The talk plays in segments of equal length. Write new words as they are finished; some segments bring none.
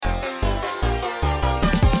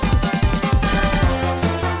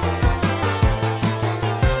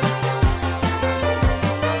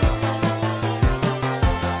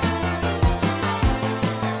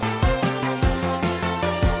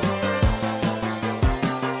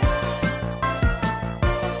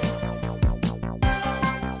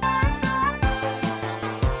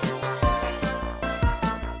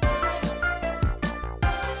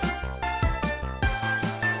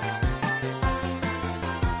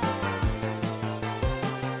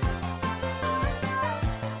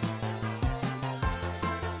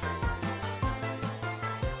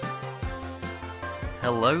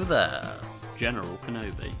Hello there. General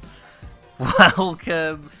Kenobi.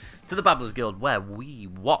 Welcome to the Babblers Guild, where we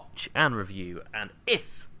watch and review, and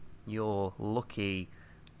if you're lucky,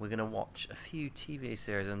 we're going to watch a few TV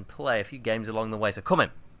series and play a few games along the way. So come in,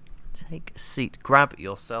 take a seat, grab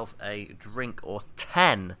yourself a drink or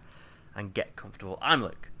 10, and get comfortable. I'm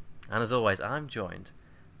Luke, and as always, I'm joined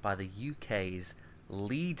by the UK's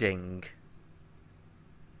leading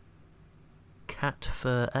cat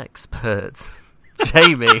fur expert,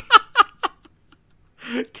 Jamie.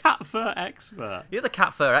 Cat fur expert. You're the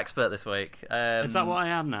cat fur expert this week. Is that what I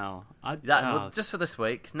am now? Well, just for this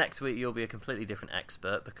week. Next week you'll be a completely different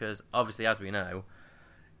expert because, obviously, as we know,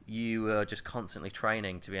 you are just constantly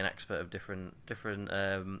training to be an expert of different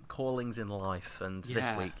callings in life. And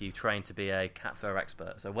this week you trained to be a cat fur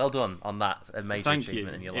expert. So well done on that major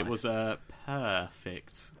achievement in your life. It was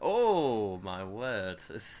perfect. Oh my word!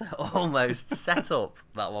 It's almost set up.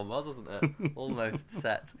 That one wasn't it? Almost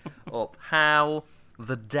set up. How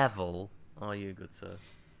the devil are you, good sir?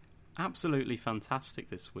 Absolutely fantastic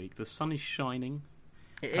this week. The sun is shining.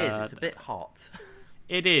 It is. It's a bit hot.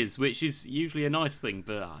 It is, which is usually a nice thing,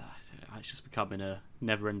 but it's just becoming a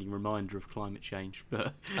never-ending reminder of climate change.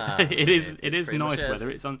 But it is nice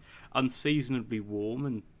weather. It's unseasonably warm,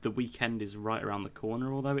 and the weekend is right around the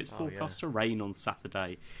corner. Although it's forecast to rain on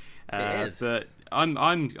Saturday. It is. But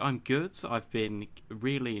I'm good. I've been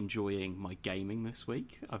really enjoying my gaming this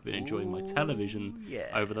week. I've been enjoying my television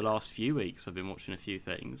over the last few weeks. I've been watching a few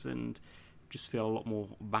things and just feel a lot more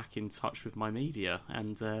back in touch with my media.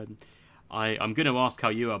 And I'm going to ask how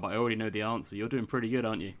you are, but I already know the answer. You're doing pretty good,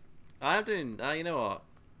 aren't you? I am doing. You know what?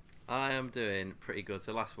 I am doing pretty good.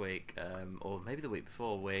 So last week, or maybe the week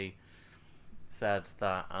before, we said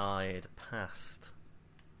that I'd passed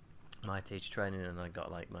my teacher training and I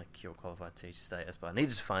got like my Cure Qualified Teacher status, but I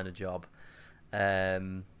needed to find a job.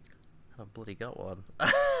 And I bloody got one.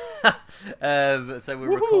 So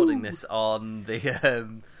we're recording this on the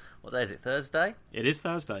what day is it? Thursday? It is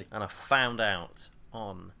Thursday. And I found out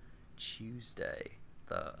on Tuesday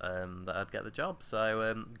that I'd get the job.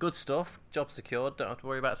 So good stuff. Job secured. Don't have to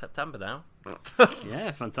worry about September now. Yeah,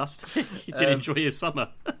 fantastic. You can enjoy your summer.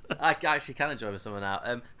 I actually can enjoy my summer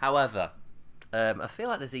now. However, I feel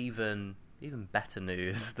like there's even better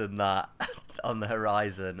news than that on the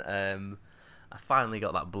horizon. I finally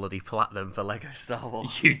got that bloody platinum for Lego Star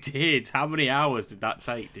Wars. You did? How many hours did that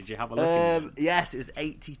take? Did you have a look at it? Yes, it was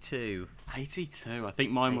 82. 82? I think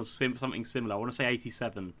mine was something similar. I want to say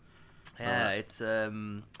 87. Yeah, it's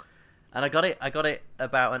and I got it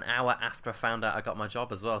about an hour after I found out I got my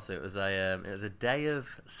job as well. So it was a day of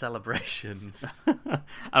celebrations. And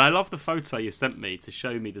I love the photo you sent me to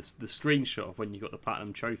show me the screenshot of when you got the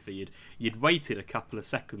platinum trophy. You'd waited a couple of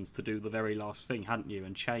seconds to do the very last thing, hadn't you?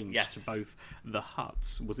 And changed to both the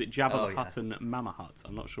Hutts. Was it Jabba the Hutt and Mama Hutt?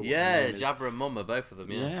 I'm not sure. Yeah, Jabba and Mama, both of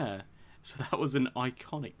them. Yeah. So that was an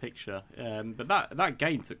iconic picture. But that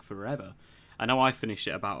game took forever. I know I finished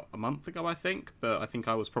it about a month ago, I think, but I think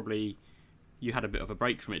I was probably... You had a bit of a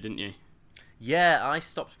break from it, didn't you? Yeah, I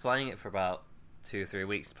stopped playing it for about 2 or 3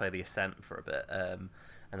 weeks to play the Ascent for a bit, and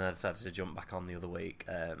then I decided to jump back on the other week.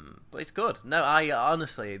 But it's good. No, I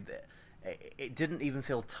honestly... It didn't even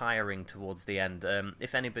feel tiring towards the end.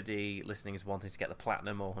 If anybody listening is wanting to get the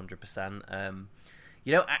Platinum or 100%,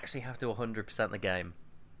 you don't actually have to 100% the game.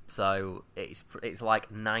 So it's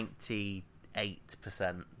like 98%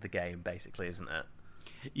 the game, basically, isn't it?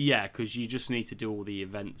 Yeah, because you just need to do all the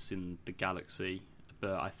events in the galaxy,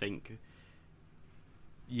 but I think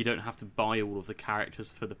you don't have to buy all of the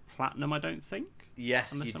characters for the platinum, I don't think.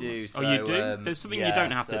 Yes, you do. So, you do? There's something you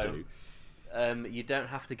don't have to do. You don't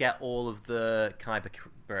have to get all of the Kyber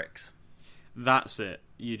bricks. That's it.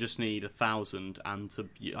 You just need 1,000, and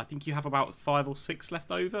I think you have about 5 or 6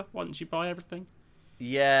 left over once you buy everything.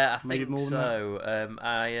 Yeah, I think so.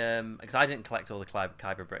 Because I didn't collect all the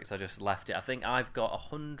Kyber bricks, I just left it. I think I've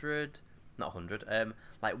got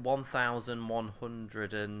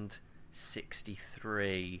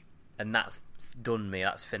 1,163, and that's done me.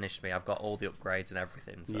 That's finished me. I've got all the upgrades and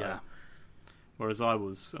everything. So. Yeah. Whereas I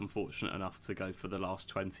was unfortunate enough to go for the last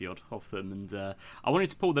 20 odd of them, and I wanted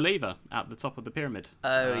to pull the lever at the top of the pyramid.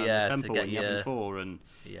 The temple to in Yavin 4, and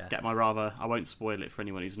get my rather... I won't spoil it for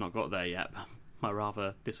anyone who's not got there yet, but my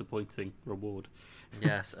rather disappointing reward.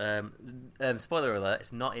 Yes. Spoiler alert,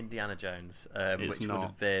 it's not Indiana Jones, which would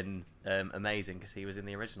have been amazing because he was in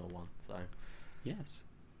the original one. So yes,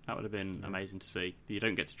 that would have been amazing to see. You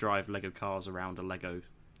don't get to drive Lego cars around a Lego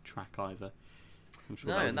track either. I'm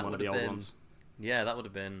sure that was one of the old ones. Yeah, that would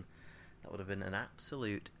have been an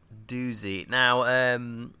absolute doozy. Now,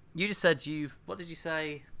 you just said what did you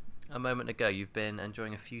say? a moment ago, you've been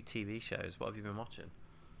enjoying a few TV shows. What have you been watching?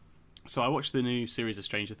 So I watched the new series of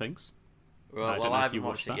Stranger Things. Well, I haven't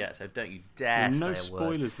watched it yet, so don't you dare say a word. No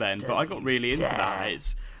spoilers then, but I got really into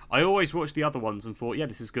that. I always watched the other ones and thought, yeah,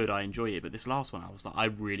 this is good, I enjoy it. But this last one, I was like, I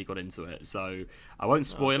really got into it. So I won't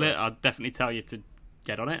spoil it. I'll definitely tell you to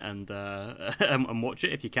get on it and watch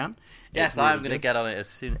it if you can. Yes, really I'm going to get on it as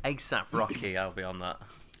soon. ASAP Rocky, I'll be on that.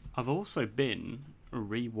 I've also been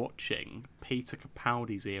re-watching Peter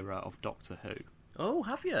Capaldi's era of Doctor Who. Oh,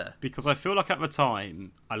 have you? Because I feel like at the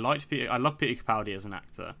time, I loved Peter Capaldi as an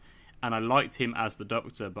actor, and I liked him as the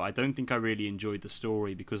Doctor, but I don't think I really enjoyed the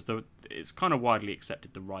story because it's kind of widely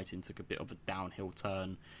accepted the writing took a bit of a downhill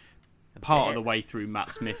turn part of the way through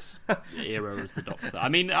Matt Smith's era as the Doctor. I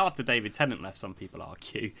mean, after David Tennant left, some people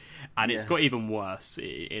argue, and it's got even worse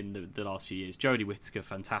in the last few years. Jodie Whittaker,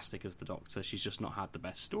 fantastic as the Doctor. She's just not had the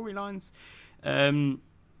best storylines.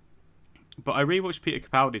 But I rewatched Peter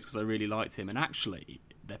Capaldi's because I really liked him, and actually,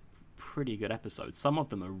 they're pretty good episodes. Some of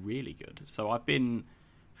them are really good, so I've been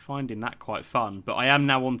finding that quite fun. But I am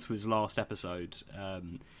now on to his last episode,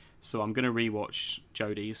 so I'm going to rewatch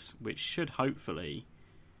Jodie's, which should hopefully,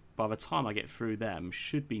 by the time I get through them,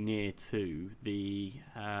 should be near to the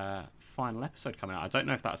final episode coming out. I don't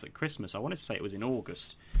know if that's at Christmas. I wanted to say it was in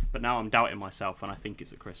August, but now I'm doubting myself, and I think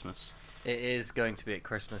it's at Christmas. It is going to be at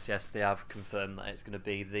Christmas, yes. They have confirmed that it's going to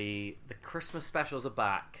be the Christmas specials are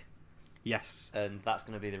back. Yes. And that's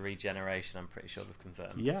going to be the regeneration, I'm pretty sure they've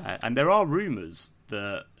confirmed. Yeah, and there are rumours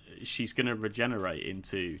that she's going to regenerate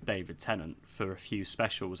into David Tennant for a few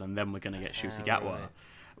specials, and then we're going to get Ncuti Gatwa. Right.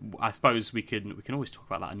 I suppose we can always talk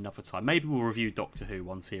about that another time. Maybe we'll review Doctor Who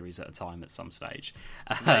one series at a time at some stage.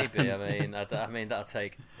 Maybe. I mean that'll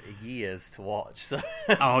take years to watch. So.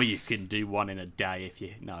 Oh, you can do one in a day if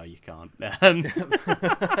you. No, you can't.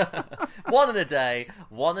 One a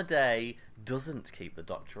day doesn't keep the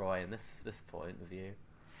Doctor away in this point of view.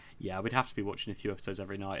 Yeah, we'd have to be watching a few episodes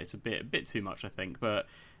every night. It's a bit too much, I think. But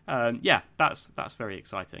yeah, that's very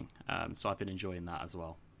exciting. So I've been enjoying that as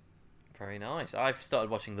well. Very nice. I've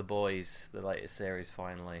started watching The Boys, the latest series,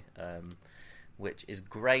 finally, which is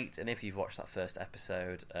great. And if you've watched that first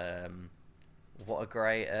episode, what a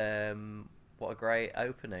great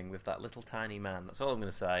opening with that little tiny man. That's all I'm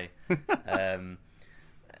going to say.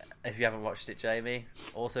 If you haven't watched it, Jamie,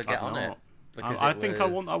 also get on it. I think I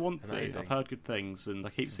want to. I've heard good things, and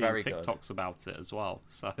I keep seeing TikToks about it as well.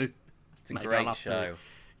 So it's a great show.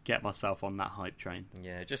 Get myself on that hype train.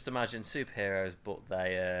 Yeah, just imagine superheroes, but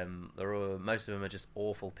most of them are just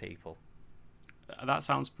awful people. That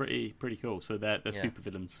sounds pretty cool. So they're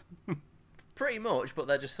supervillains. Pretty much, but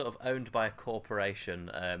they're just sort of owned by a corporation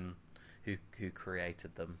who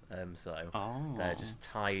created them. They're just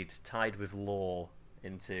tied with law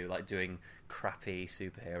into like doing crappy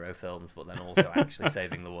superhero films, but then also actually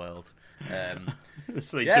saving the world.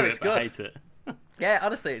 So they do it, but hate it. Yeah,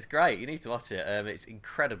 honestly, it's great. You need to watch it. It's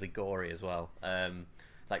incredibly gory as well,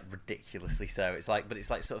 like ridiculously so. It's like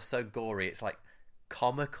sort of so gory. It's like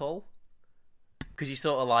comical because you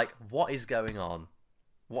sort of like, what is going on?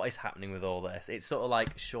 What is happening with all this? It's sort of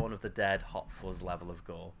like Shaun of the Dead, Hot Fuzz level of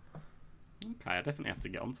gore. Okay, I definitely have to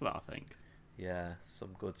get onto that, I think. Yeah,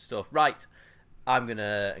 some good stuff. Right, I'm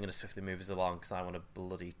gonna swiftly move us along because I want to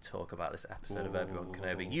bloody talk about this episode of Obi-Wan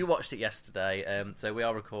Kenobi. You watched it yesterday, so we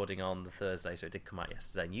are recording on the Thursday, so it did come out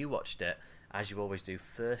yesterday. And you watched it, as you always do,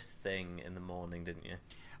 first thing in the morning, didn't you?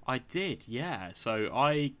 I did, yeah. So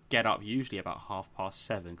I get up usually about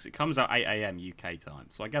 7:30 because it comes out 8 a.m. UK time.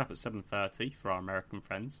 So I get up at 7:30 for our American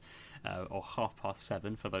friends, or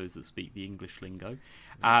 7:30 for those that speak the English lingo.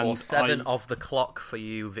 And or 7 of the clock for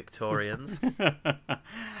you Victorians.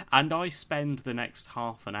 And I spend the next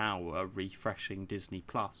half an hour refreshing Disney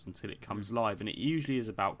Plus until it comes live, and it usually is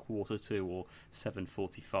about 2:45 or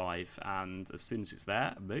 7:45. And as soon as it's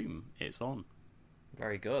there, boom, it's on.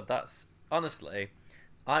 Very good. That's honestly.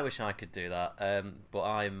 I wish I could do that, but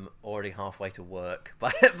I'm already halfway to work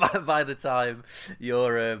by the time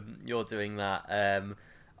you're doing that.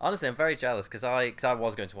 Honestly, I'm very jealous because I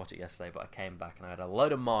was going to watch it yesterday, but I came back and I had a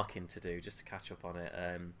load of marking to do just to catch up on it.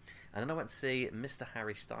 And then I went to see Mr.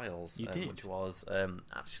 Harry Styles, which was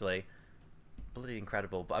actually bloody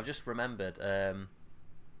incredible. But I've just remembered.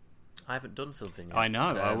 I haven't done something yet. I know.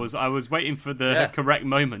 I was waiting for the correct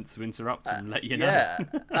moment to interrupt and let you know. Yeah,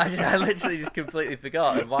 I literally just completely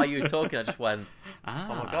forgot. And while you were talking, I just went, "Oh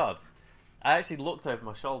my god!" I actually looked over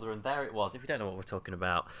my shoulder, and there it was. If you don't know what we're talking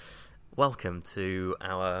about, welcome to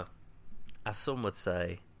our, as some would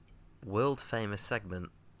say, world famous segment,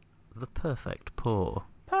 the Perfect Pour.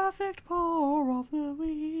 Perfect Pour of the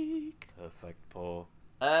week. Perfect Pour.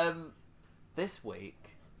 This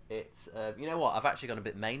week It's you know what? I've actually gone a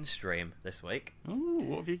bit mainstream this week. Ooh,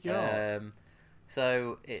 what have you got?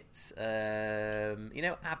 So it's you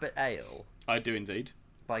know Abbott Ale. I do indeed.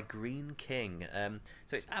 By Green King.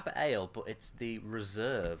 So it's Abbott Ale, but it's the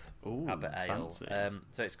reserve Abbott Ale. So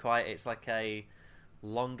it's like a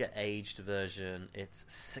longer aged version. It's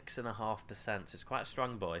 6.5%. So it's quite a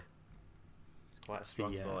strong boy. It's quite a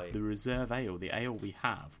strong boy. The reserve ale, the ale we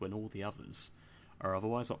have when all the others are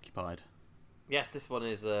otherwise occupied. Yes, this one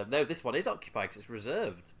is this one is occupied because it's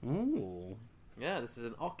reserved. Ooh. Yeah, this is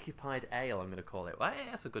an occupied ale. I'm going to call it. Well,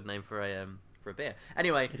 that's a good name for a beer.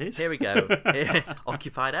 Anyway, it is. Here we go.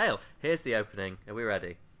 Occupied ale. Here's the opening. Are we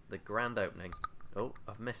ready? The grand opening. Oh,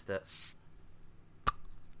 I've missed it.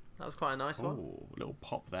 That was quite a nice one. Oh, a little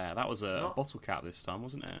pop there. That was a bottle cap this time,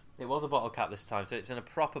 wasn't it? It was a bottle cap this time, so it's in a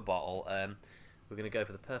proper bottle. We're going to go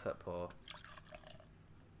for the perfect pour.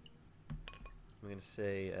 We're going to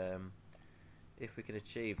see if we can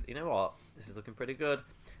achieve... You know what? This is looking pretty good.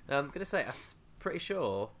 I'm going to say, I'm pretty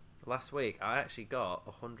sure last week I actually got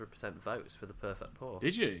 100% votes for the perfect pour.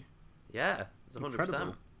 Did you? Yeah, it's 100%.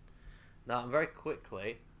 Incredible. Now, I'm very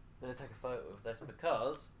quickly going to take a photo of this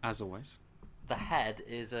because... As always. The head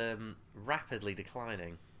is rapidly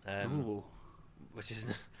declining. Ooh. Which is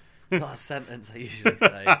not a sentence I usually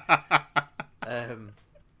say.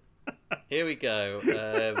 Here we go.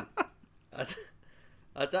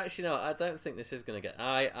 I don't think this is going to get...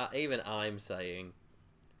 I'm saying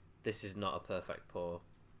this is not a perfect pour.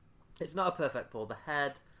 It's not a perfect pour. The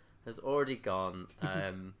head has already gone.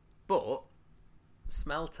 But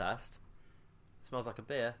smell test smells like a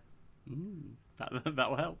beer. That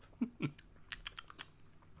will help.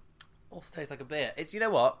 Also tastes like a beer. It's, you know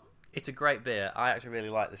what? It's a great beer. I actually really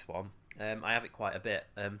like this one. I have it quite a bit.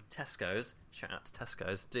 Tesco's, shout out to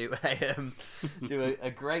Tesco's, do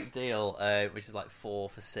a great deal, which is like 4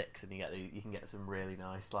 for $6, and you can get some really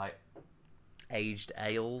nice like aged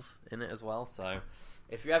ales in it as well. So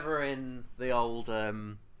if you're ever in the old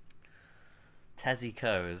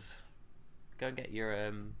Tesco's, go and get your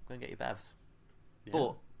bevs. Yeah.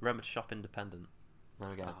 But remember to shop independent. There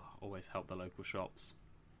we go. Always help the local shops.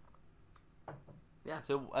 Yeah.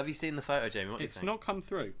 So have you seen the photo, Jamie? What do you think? It's not come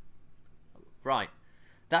through. Right,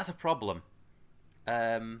 that's a problem.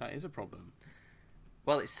 That is a problem.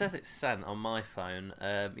 Well, it says it's sent on my phone.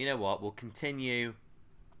 You know what? We'll continue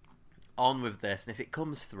on with this, and if it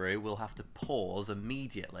comes through, we'll have to pause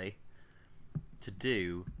immediately to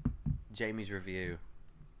do Jamie's review.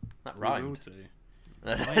 That rhymed.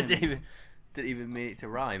 Didn't even mean it to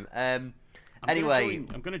rhyme. Anyway,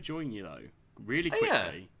 I'm going to join you though, really quickly.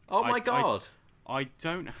 Yeah. Oh my god! I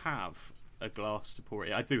don't have a glass to pour it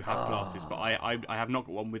in. I do have glasses, but I have not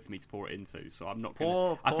got one with me to pour it into, so I'm not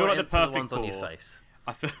going to... I feel like the perfect pour... on your face.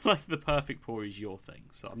 I feel like the perfect pour is your thing,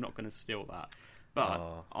 so I'm not going to steal that.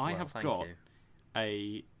 But I have got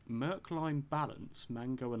a Merc Lime Balance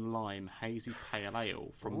Mango and Lime Hazy Pale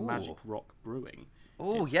Ale from Magic Rock Brewing.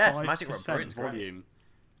 Oh yes, Magic Rock Brewing volume.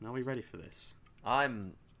 Great. Are we ready for this?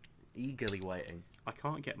 I'm eagerly waiting. I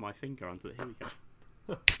can't get my finger onto it. Here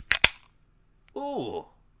we go. Oh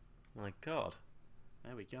my god.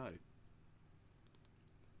 There we go.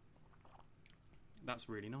 That's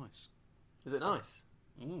really nice. Is it nice?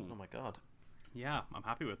 Mm. Oh my god. Yeah, I'm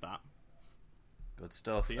happy with that. Good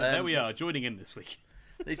stuff. So yeah, there we are, joining in this week.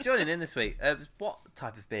 He's joining in this week. What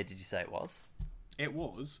type of beer did you say it was? It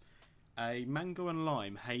was a Mango and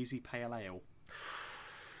Lime Hazy Pale Ale.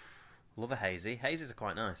 Love a hazy. Hazies are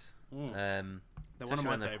quite nice. They're one of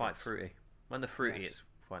my favourites. They're quite fruity. When they're fruity, it's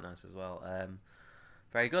quite nice as well.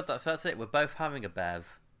 Very good. That's it. We're both having a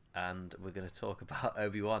bev, and we're going to talk about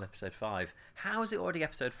Obi-Wan episode 5. How is it already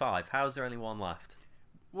episode 5? How is there only one left?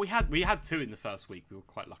 We had 2 in the first week. We were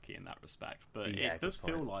quite lucky in that respect, but it does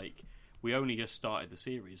feel like we only just started the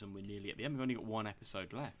series and we're nearly at the end. We've only got 1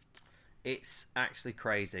 episode left. It's actually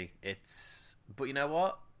crazy. But you know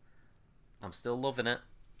what? I'm still loving it.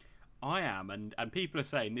 I am, and people are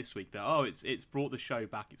saying this week that it's brought the show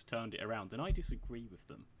back, it's turned it around, and I disagree with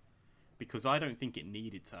them. Because I don't think it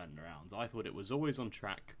needed turning around. I thought it was always on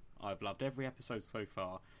track. I've loved every episode so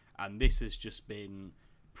far, and this has just been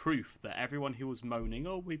proof that everyone who was moaning,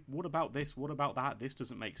 what about this, what about that, this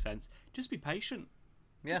doesn't make sense, just be patient.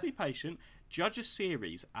 Yeah. Just be patient. Judge a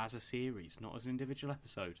series as a series, not as an individual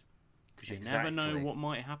episode. Because you never know what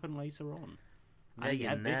might happen later on. No,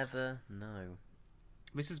 you never know.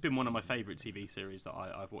 This has been one of my favourite TV series that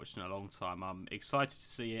I've watched in a long time. I'm excited to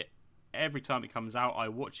see it. Every time it comes out, I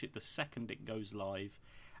watch it the second it goes live.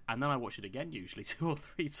 and then I watch it again, usually 2 or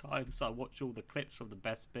 3 times. I watch all the clips from the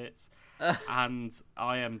best bits, and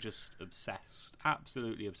I am just obsessed,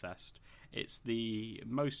 absolutely obsessed. It's the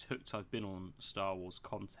most hooked I've been on Star Wars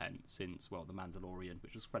content since, The Mandalorian,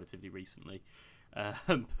 which was relatively recently.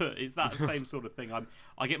 But it's that same sort of thing.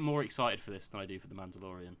 I get more excited for this than I do for The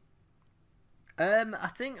Mandalorian. I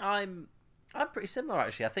think I'm pretty similar,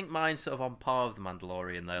 actually. I think mine's sort of on par with The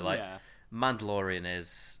Mandalorian, though. Like, yeah. Mandalorian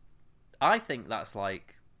is... I think that's,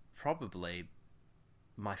 like, probably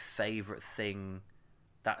my favourite thing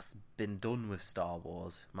that's been done with Star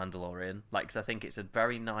Wars, Mandalorian. Like, 'cause I think it's a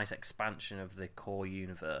very nice expansion of the core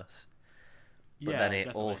universe. But then it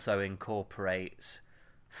definitely also incorporates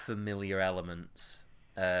familiar elements.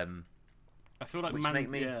 I feel like which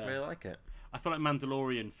make me really like it. I feel like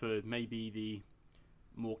Mandalorian, for maybe the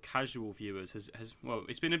more casual viewers, has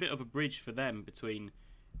it's been a bit of a bridge for them between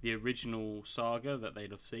the original saga that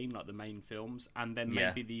they'd have seen, like the main films, and then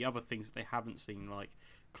maybe the other things that they haven't seen, like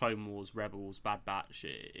Clone Wars, Rebels, Bad Batch.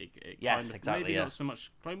 Maybe not so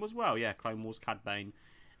much Clone Wars. Clone Wars, Cad Bane.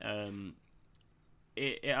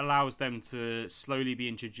 It allows them to slowly be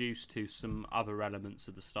introduced to some other elements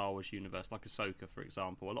of the Star Wars universe, like Ahsoka, for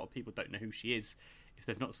example. A lot of people don't know who she is if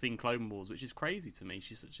they've not seen Clone Wars, which is crazy to me.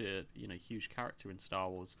 She's such a huge character in Star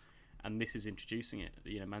Wars, and this is introducing it.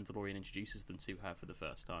 Mandalorian introduces them to her for the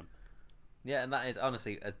first time. Yeah, and that is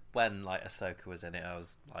honestly when like Ahsoka was in it, I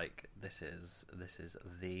was like, this is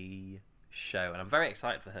the show, and I'm very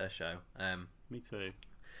excited for her show. Me too.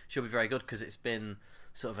 She'll be very good because it's been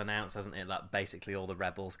sort of announced, hasn't it, that basically all the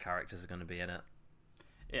Rebels characters are going to be in it.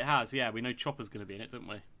 It has, yeah. We know Chopper's going to be in it, don't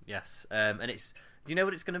we? Yes, and it's. Do you know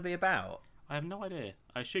what it's going to be about? I have no idea.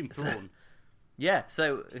 I assume Thrawn. Yeah,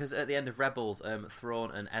 so because at the end of Rebels,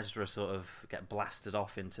 Thrawn and Ezra sort of get blasted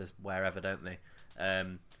off into wherever, don't they?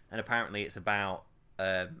 And apparently it's about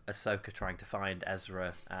Ahsoka trying to find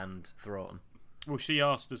Ezra and Thrawn. Well, she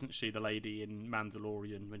asked, doesn't she, the lady in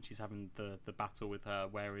Mandalorian when she's having the battle with her,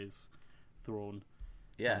 where is Thrawn?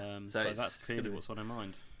 Yeah, so that's clearly what's on her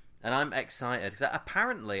mind. And I'm excited because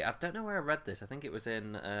apparently, I don't know where I read this. I think it was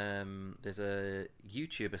in there's a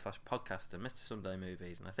YouTuber / podcaster, Mr. Sunday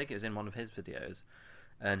Movies, and I think it was in one of his videos.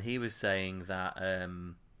 And he was saying that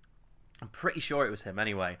I'm pretty sure it was him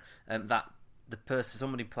anyway. That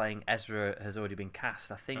somebody playing Ezra has already been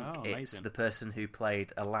cast. I think it's the person who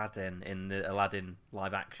played Aladdin in the Aladdin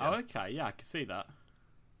live action. Oh, okay, yeah, I can see that.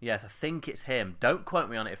 Yes, I think it's him. Don't quote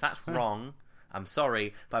me on it if that's wrong. I'm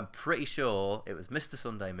sorry, but I'm pretty sure it was Mr.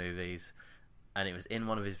 Sunday Movies, and it was in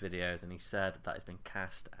one of his videos, and he said that it's been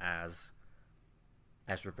cast as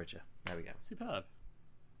Ezra Bridger. There we go. Superb.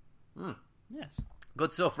 Yes.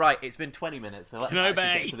 Good stuff. Right, it's been 20 minutes, so let's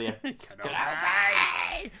actually get to the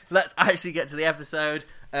Kenobi. Let's actually get to the episode.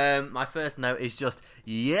 My first note is just,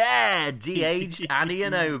 de-aged Annie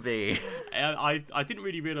and Obi. I didn't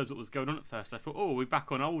really realise what was going on at first. I thought, we're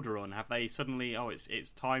back on Alderaan. Have they suddenly,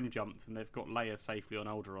 it's time jumped and they've got Leia safely on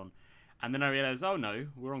Alderaan? And then I realised, no,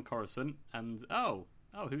 we're on Coruscant. And,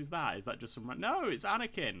 who's that? Is that just some... No, it's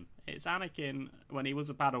Anakin. It's Anakin when he was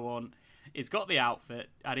a Padawan. He's got the outfit,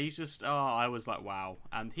 and he's just... I was like, wow.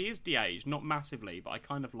 And he is de-aged, not massively, but I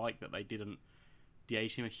kind of like that they didn't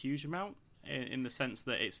de-age him a huge amount, in the sense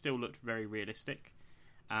that it still looked very realistic.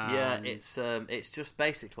 Yeah, it's just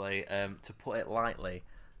basically, to put it lightly,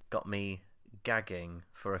 got me gagging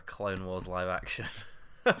for a Clone Wars live action.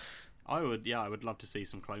 I would love to see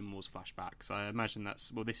some Clone Wars flashbacks. I imagine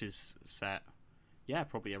this is set... Yeah,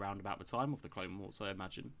 probably around about the time of the Clone Wars, I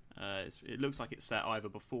imagine. It looks like it's set either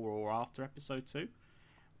before or after Episode 2.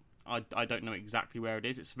 I don't know exactly where it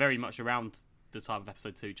is. It's very much around the time of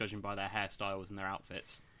Episode 2, judging by their hairstyles and their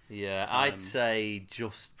outfits. Yeah, I'd say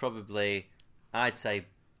just probably... I'd say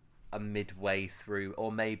a midway through,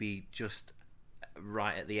 or maybe just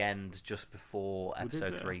right at the end, just before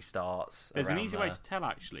Episode 3 starts. There's an easy way to tell,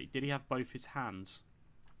 actually. Did he have both his hands?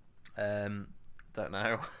 Don't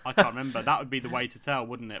know. I can't remember. That would be the way to tell,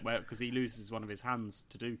 wouldn't it? Because he loses one of his hands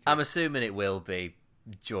to Dooku. I'm assuming it will be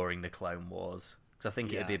during the Clone Wars, because I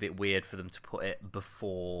think it would be a bit weird for them to put it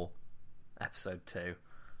before Episode 2.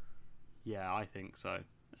 Yeah, I think so.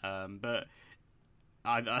 But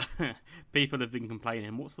people have been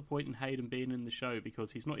complaining, what's the point in Hayden being in the show?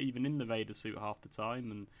 Because he's not even in the Vader suit half the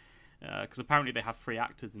time, and because apparently they have 3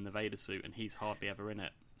 actors in the Vader suit, and he's hardly ever in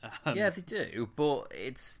it. Yeah, they do, but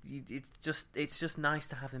it's just nice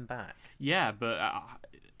to have him back. Yeah, but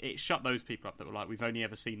it shut those people up that were like, we've only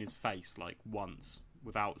ever seen his face like once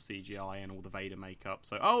without CGI and all the Vader makeup.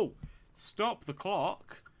 So, stop the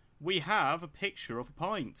clock. We have a picture of a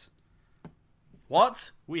pint. What?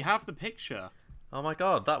 We have the picture. Oh my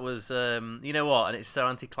god, that was you know what? And it's so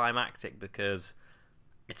anticlimactic because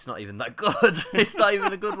It's not even that good. It's not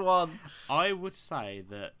even a good one. I would say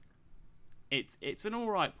that it's an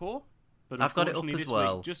alright pour, but I've got it up unfortunately as this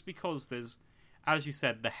well. week, just because there's, as you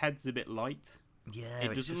said, the head's a bit light. Yeah, it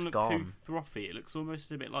it's doesn't just look gone. too frothy. It looks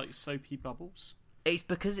almost a bit like soapy bubbles. It's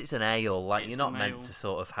because it's an ale. Like, It's you're not an meant ale. to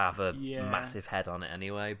sort of have a Yeah. massive head on it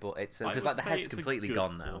anyway. But it's I because would like the say head's it's a completely good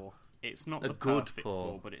gone now. pour. It's not A the good perfect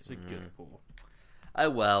pour. but it's a good pour. Oh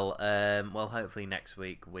well. Well, hopefully next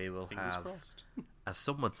week we will Fingers have, crossed. as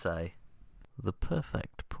some would say, the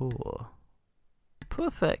perfect pour.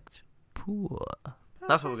 Perfect pour.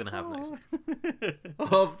 That's what we're gonna have next week.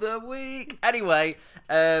 Of the week. Anyway,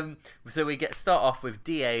 so we start off with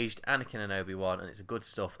de-aged Anakin and Obi-Wan, and it's good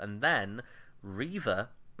stuff. And then Reva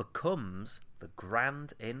becomes the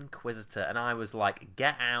Grand Inquisitor, and I was like,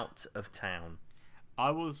 get out of town. I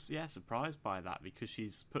was surprised by that, because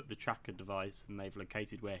she's put the tracker device and they've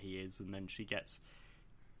located where he is, and then she gets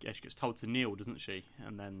told to kneel, doesn't she?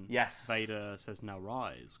 And then Vader says, "Now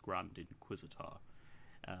rise, Grand Inquisitor,"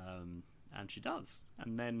 and she does.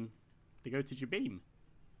 And then they go to Jabim.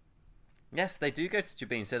 Yes, they do go to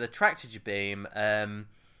Jabim. So they track to Jabim.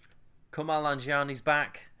 Kumail Nanjiani's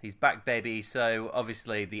back. He's back, baby. So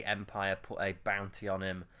obviously the Empire put a bounty on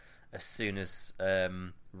him as soon as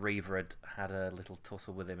Reva had a little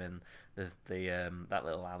tussle with him in that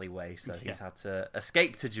little alleyway. So he's had to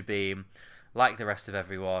escape to Jabim, like the rest of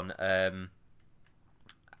everyone.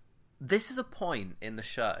 This is a point in the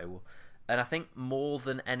show, and I think more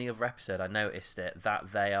than any other episode, I noticed it,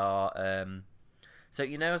 that they are. So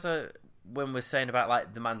you know, when we're saying about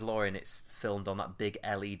like the Mandalorian, it's filmed on that big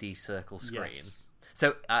LED circle screen. Yes.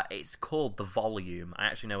 So it's called the volume. I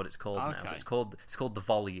actually know what it's called now. So it's called the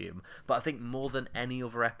volume. But I think more than any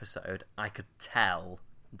other episode, I could tell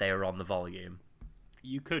they were on the volume.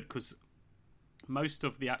 You could, because most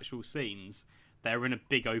of the actual scenes, they're in a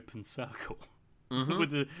big open circle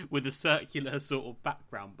with a circular sort of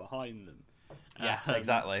background behind them. Yes,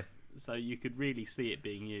 exactly. So you could really see it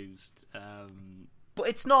being used. But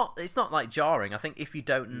it's not like jarring. I think if you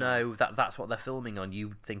don't know that that's what they're filming on,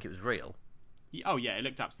 you think it was real. Oh yeah, it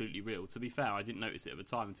looked absolutely real. To be fair, I didn't notice it at the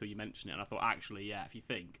time until you mentioned it, and I thought, actually, yeah, if you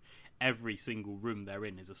think, every single room they're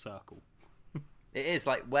in is a circle. It is,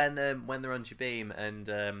 like when they're on Jabim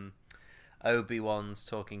and Obi-Wan's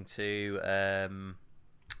talking to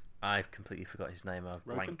I've completely forgot his name. I've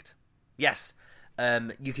blanked. Yes,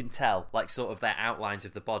 you can tell, like, sort of their outlines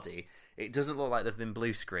of the body. It doesn't look like they've been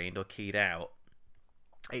blue screened or keyed out.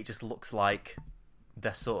 It just looks like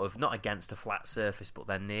they're sort of not against a flat surface, but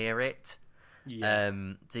they're near it. Yeah.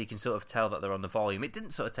 So you can sort of tell that they're on the volume. It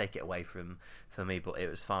didn't sort of take it away from me, but it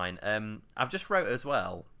was fine. I've just wrote as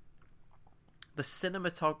well, the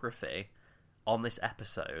cinematography on this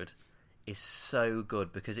episode is so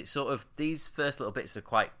good, because it's sort of, these first little bits are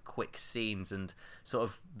quite quick scenes, and sort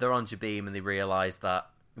of they're on Jabim and they realise that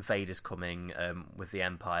Vader's coming with the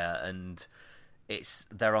Empire, and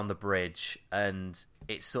they're on the bridge, and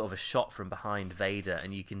it's sort of a shot from behind Vader,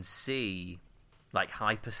 and you can see like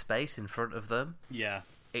hyperspace in front of them. Yeah.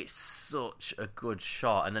 It's such a good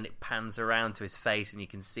shot, and then it pans around to his face, and you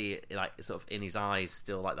can see it like sort of in his eyes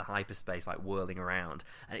still, like the hyperspace like whirling around,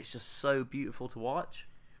 and it's just so beautiful to watch.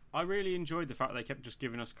 I really enjoyed the fact they kept just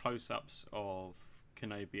giving us close-ups of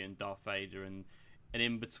Kenobi and Darth Vader, and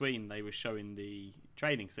in between they were showing the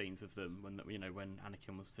training scenes of them when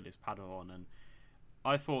Anakin was still his Padawan, and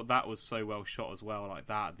I thought that was so well shot as well, like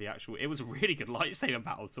that. It was a really good lightsaber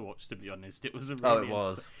battle to watch, to be honest. It was a really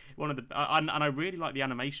one of the and I really like the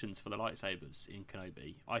animations for the lightsabers in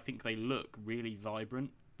Kenobi. I think they look really vibrant,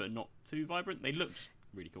 but not too vibrant. They look just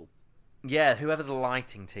really cool. Yeah, whoever the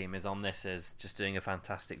lighting team is on this is just doing a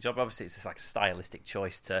fantastic job. Obviously, it's just like a stylistic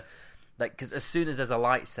choice to, like, because as soon as there's a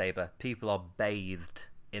lightsaber, people are bathed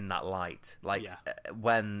in that light. Like,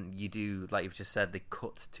 when you do, like you've just said, they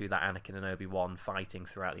cut to that Anakin and Obi-Wan fighting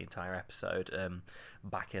throughout the entire episode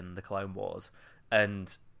back in the Clone Wars,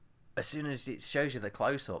 and as soon as it shows you the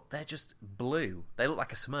close-up, they're just blue. They look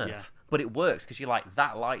like a Smurf, but it works because you're like,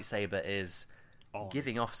 that lightsaber is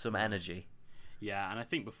giving off some energy. Yeah, and I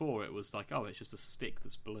think before it was like, oh, it's just a stick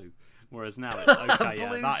that's blue. Whereas now it's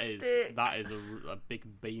okay, that is a big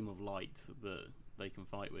beam of light that they can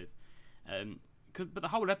fight with. But the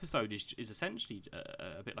whole episode is essentially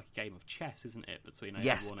a bit like a game of chess, isn't it? Between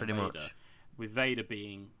Obi-Wan and Vader, much. With Vader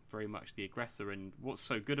being very much the aggressor. And what's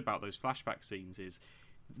so good about those flashback scenes is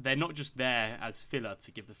they're not just there as filler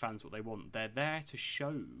to give the fans what they want. They're there to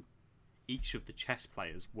show each of the chess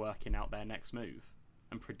players working out their next move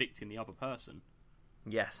and predicting the other person.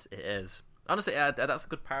 Yes, it is. Honestly, that's a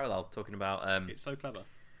good parallel, talking about it's so clever.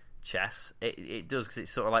 Chess. It does, because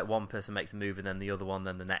it's sort of like one person makes a move and then the other one,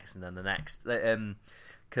 then the next, and then the next.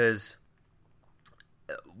 because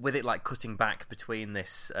with it like cutting back between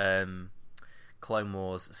this Clone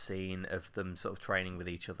Wars scene of them sort of training with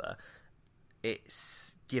each other, it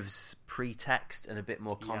gives pretext and a bit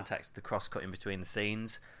more context, the cross-cutting between the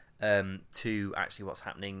scenes, to actually what's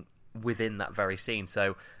happening within that very scene.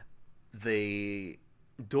 So the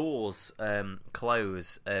doors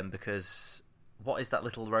close because what is that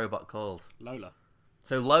little robot called? Lola.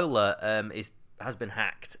 So Lola has been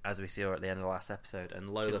hacked, as we see her at the end of the last episode, and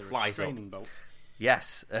Lola flies up. Bolt.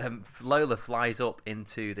 Yes, Lola flies up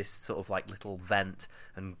into this sort of like little vent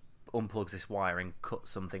and unplugs this wire and cuts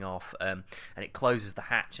something off, and it closes the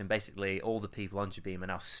hatch, and basically all the people on Jabeam are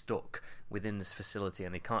now stuck within this facility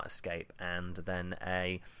and they can't escape. And then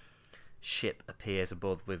a ship appears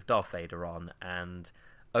above with Darth Vader on, and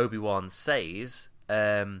Obi-Wan says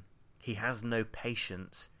he has no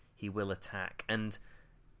patience, he will attack. And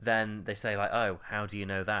then they say, like, oh, how do you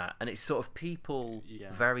know that? And it's sort of people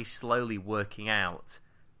very slowly working out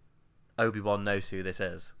Obi-Wan knows who this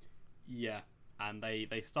is. Yeah, and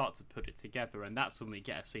they start to put it together, and that's when we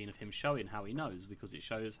get a scene of him showing how he knows, because it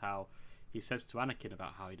shows how he says to Anakin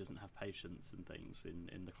about how he doesn't have patience and things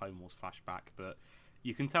in the Clone Wars flashback. But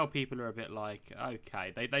you can tell people are a bit like,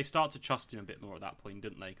 okay, they start to trust him a bit more at that point,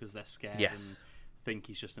 don't they? Because they're scared and think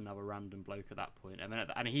he's just another random bloke at that point. And then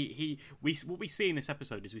what we see in this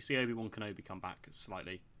episode is we see Obi-Wan Kenobi come back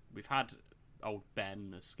slightly. We've had old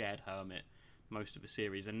Ben, a scared hermit, most of the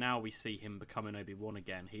series, and now we see him becoming Obi-Wan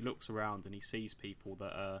again. He looks around and he sees people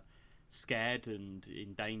that are scared and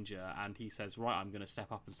in danger, and he says, right, I'm going to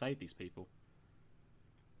step up and save these people.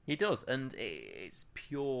 He does, and it's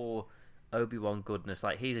pure Obi-Wan goodness.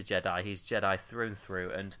 Like, he's a Jedi, he's Jedi through and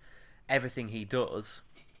through, and everything he does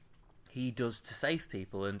to save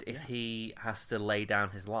people. And if he has to lay down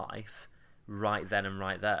his life right then and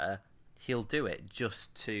right there, he'll do it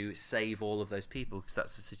just to save all of those people, because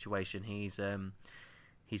that's the situation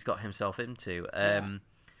he's got himself into.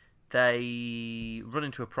 They run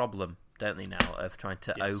into a problem, don't they, now, of trying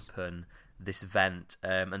to open this vent,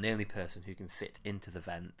 and the only person who can fit into the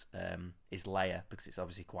vent is Leia, because it's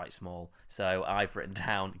obviously quite small. So I've written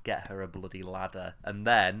down, get her a bloody ladder. And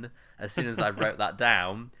then, as soon as I wrote that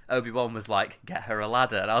down, Obi-Wan was like, get her a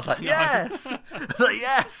ladder. And I was like, yes! Like,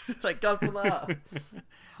 yes! Thank God for that.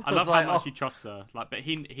 I love how much he trusts her. Like, but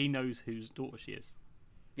he knows whose daughter she is.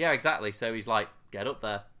 Yeah, exactly. So he's like, get up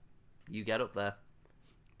there. You get up there.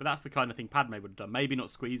 But that's the kind of thing Padme would have done. Maybe not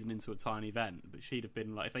squeezing into a tiny vent, but she'd have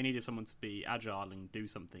been like, if they needed someone to be agile and do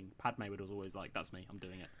something, Padme would have always like, that's me, I'm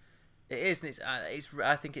doing it. It is, and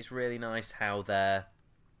I think it's really nice how they're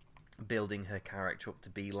building her character up to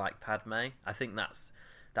be like Padme. I think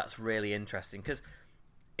that's really interesting, because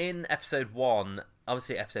in episode 1,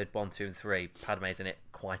 obviously episode 1, 2 and 3, Padme's in it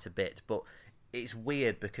quite a bit, but it's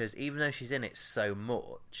weird because even though she's in it so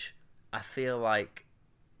much, I feel like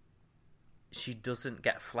she doesn't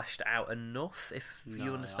get fleshed out enough, if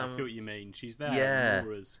you understand. I see what you mean. She's there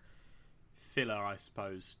more as filler, I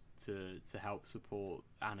suppose, to help support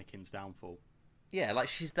Anakin's downfall. Yeah, like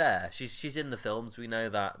she's there. She's in the films. We know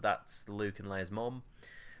that's Luke and Leia's mom.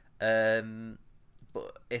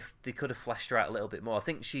 But if they could have fleshed her out a little bit more, I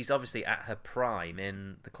think she's obviously at her prime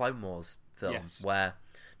in the Clone Wars film, where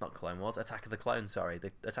not Clone Wars, Attack of the Clones. Sorry,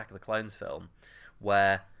 the Attack of the Clones film,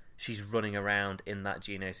 where she's running around in that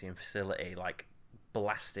Geonosian facility, like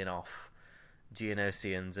blasting off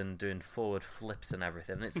Geonosians and doing forward flips and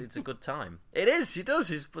everything. It's a good time. It is. She does.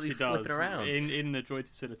 She's flipping around in the droid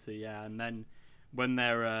facility. Yeah, and then when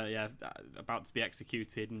they're about to be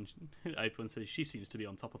executed, and Obi-Wan says she seems to be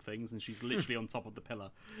on top of things, and she's literally on top of the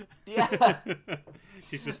pillar. Yeah,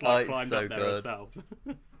 she's just like climbed up there herself.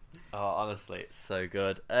 Oh, honestly, it's so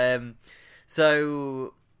good.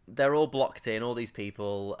 So they're all blocked in, all these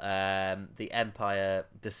people. The Empire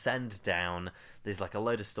descend down. There's like a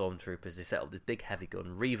load of stormtroopers. They set up this big heavy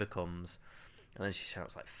gun. Reva comes, and then she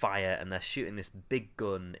shouts like fire, and they're shooting this big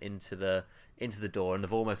gun into the door, and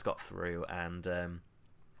they've almost got through. And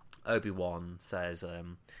Obi-Wan says,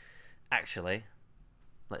 actually,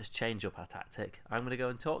 let's change up our tactic. I'm going to go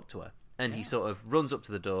and talk to her. And he sort of runs up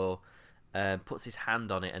to the door, puts his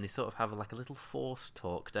hand on it, and they sort of have like a little force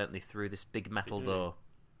talk, don't they, through this big metal door.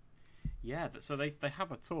 Yeah, so they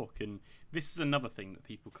have a talk, and this is another thing that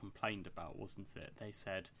people complained about, wasn't it? They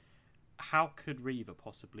said, how could Reva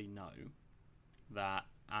possibly know that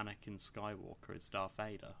Anakin Skywalker is Darth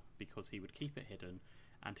Vader? Because he would keep it hidden,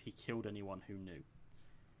 and he killed anyone who knew.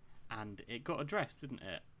 And it got addressed, didn't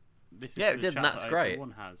it? This is it did, and that's great.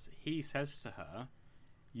 Obi-Wan has. He says to her,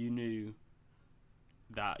 you knew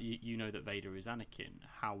that you know that Vader is Anakin.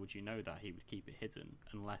 How would you know that? He would keep it hidden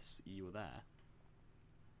unless you were there.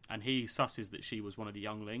 and he susses that she was one of the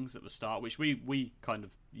younglings at the start, which we kind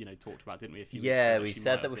of talked about, didn't we? A few yeah, weeks ago, we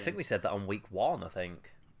said that. I think we said that on week 1. I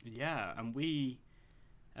think. Yeah, and we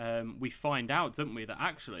find out, don't we, that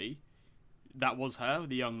actually that was her,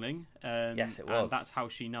 the youngling. Yes, it was. And that's how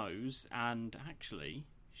she knows. And actually,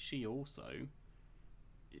 she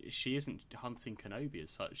isn't hunting Kenobi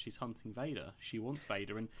as such. She's hunting Vader. She wants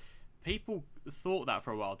Vader, and people thought that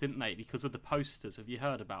for a while, didn't they? Because of the posters. Have you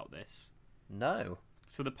heard about this? No.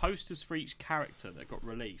 So the posters for each character that got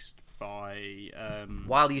released by...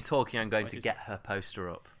 While you're talking, I'm going to get her poster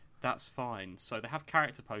up. That's fine. So they have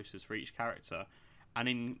character posters for each character. And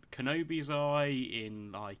in Kenobi's eye,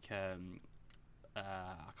 in like... I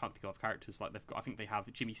can't think of characters like they've got. I think they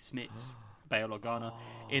have Jimmy Smits, Bail Organa.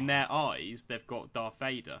 In their eyes, they've got Darth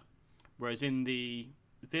Vader. Whereas in the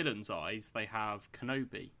villain's eyes, they have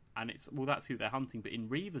Kenobi. And that's who they're hunting. But in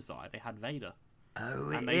Reva's eye, they had Vader. Oh,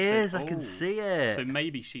 it is. I can see it. So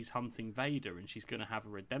maybe she's hunting Vader, and she's going to have a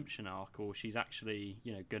redemption arc, or she's actually,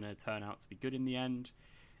 going to turn out to be good in the end.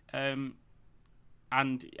 And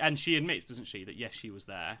she admits, doesn't she, that yes, she was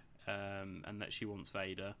there, and that she wants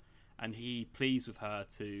Vader, and he pleads with her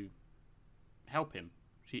to help him.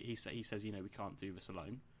 He says, we can't do this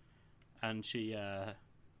alone, and she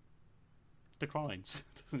declines,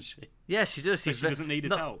 doesn't she? Yeah, she does. So she doesn't need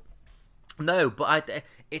his help. No, but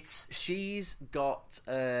she's got.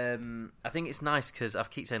 I think it's nice because I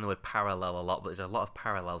keep saying the word parallel a lot, but there's a lot of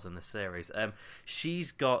parallels in this series.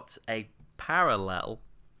 She's got a parallel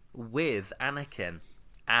with Anakin,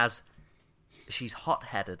 as she's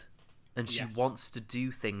hot-headed and she wants to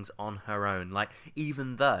do things on her own. Like,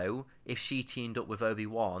 even though if she teamed up with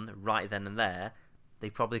Obi-Wan right then and there, they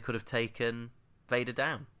probably could have taken Vader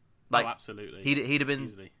down. Like, absolutely, he'd have been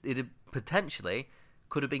easily. He'd have potentially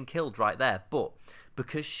could have been killed right there, but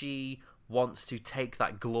because she wants to take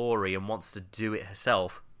that glory and wants to do it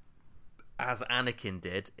herself, as Anakin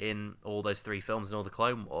did in all those 3 films and all the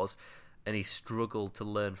Clone Wars, and he struggled to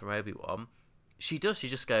learn from Obi-Wan, she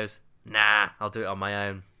just goes, nah, I'll do it on my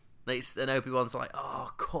own. And Obi-Wan's like,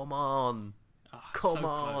 oh, come on. Come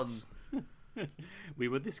on. We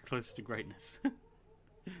were this close to greatness.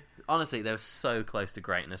 Honestly, they were so close to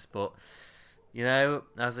greatness, but...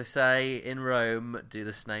 as they say in Rome, do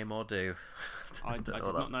the sname or do. I did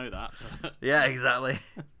not know that. Yeah, exactly.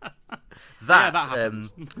 that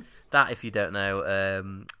happens. That, if you don't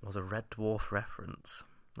know, was a Red Dwarf reference.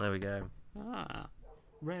 There we go.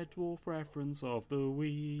 Red Dwarf reference of the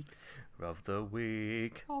week. Of the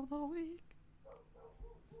week.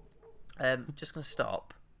 Just going to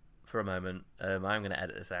stop for a moment. I'm going to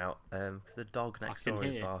edit this out because the dog next door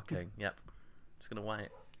is barking. Yep. Just going to wait.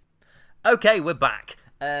 Okay, we're back.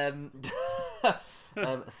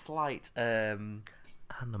 Slight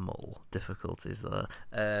animal difficulties there.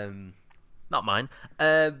 Not mine.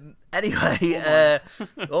 Anyway,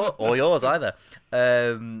 or yours either.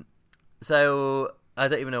 So I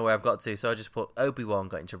don't even know where I've got to. So I just put Obi-Wan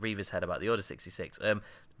got into Reva's head about the Order 66.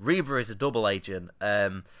 Reva is a double agent.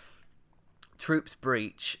 Troops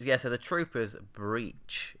breach. Yeah, so the troopers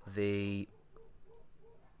breach the...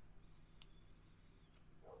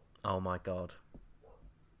 Oh my god.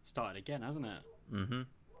 Started again, hasn't it? Mm-hmm.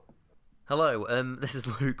 Hello, this is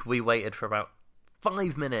Luke. We waited for about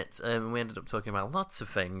 5 minutes and we ended up talking about lots of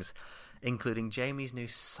things, including Jamie's new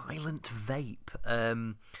silent vape.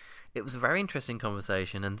 It was a very interesting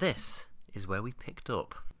conversation, and this is where we picked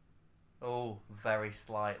up. Oh, very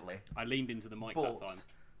slightly. I leaned into the mic that time.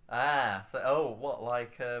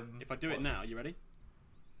 If I do it now, you ready?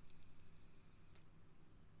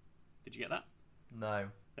 Did you get that? No.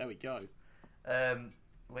 There we go.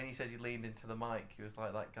 When you said you leaned into the mic, you was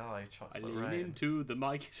like that guy, Chocolate Rain. Rain. I lean into the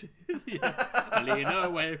mic. I lean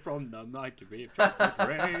away from the mic to be Chocolate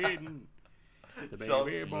Rain. The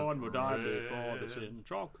baby born will die before the sin.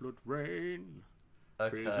 Chocolate Rain.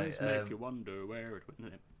 Okay, Prisons make you wonder where it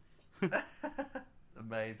went.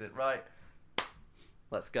 Amazing. Right.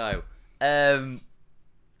 Let's go.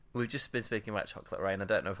 We've just been speaking about Chocolate Rain. I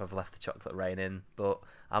don't know if I've left the Chocolate Rain in, but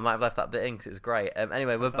I might have left that bit in because it was great.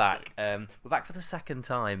 Anyway, we're back. We're back for the second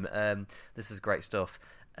time. This is great stuff.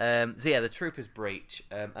 So yeah, the Troopers breach,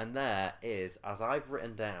 and there is, as I've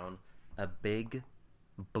written down, a big,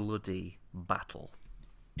 bloody battle.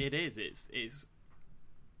 It is. It's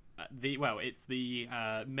the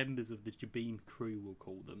members of the Jabim crew, we'll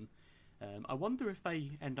call them. I wonder if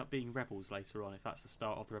they end up being rebels later on, if that's the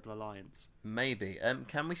start of the Rebel Alliance. Maybe.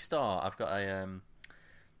 Can we start? I've got a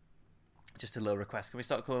just a little request. Can we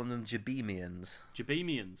start calling them Jabimians?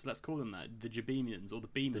 Jabimians. Let's call them that. The Jabimians, or the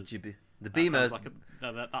Beamers. The Beamers.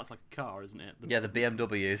 That's like a car, isn't it? The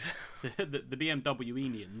BMWs. the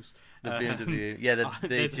BMW-enians. The BMW. Yeah, the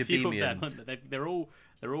Jabemians.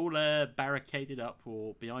 They're all barricaded up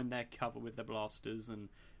or behind their cover with their blasters, and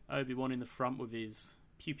Obi-Wan in the front with his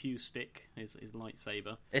pew stick, his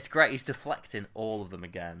lightsaber. It's great. He's deflecting all of them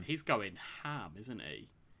again. He's going ham, isn't he?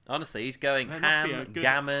 Honestly, he's going there ham, must be a good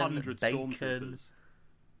gammon, 100 bacon. Stormtroopers.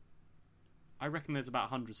 I reckon there's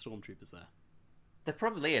about 100 stormtroopers there. There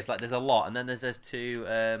probably is. Like, there's a lot, and then there's those two.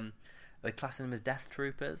 Are we classing them as Death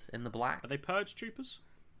Troopers in the black? Are they Purge Troopers?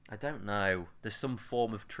 I don't know. There's some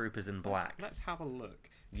form of troopers in black. Let's have a look.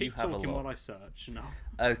 You Keep have talking a look. while I search. No.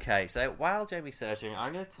 Okay, so while Jamie's searching,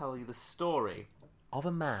 I'm going to tell you the story of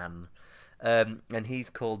a man, and he's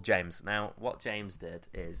called James. Now, what James did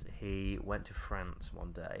is he went to France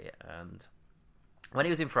one day, and when he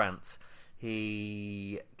was in France,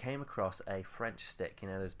 he came across a French stick, you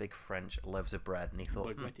know, those big French loaves of bread, and he thought,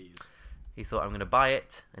 I'm going to buy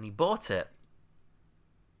it, and he bought it.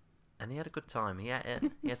 And he had a good time. He ate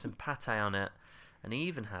it. He had some pate on it, and he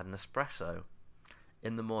even had an espresso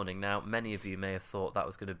in the morning. Now, many of you may have thought that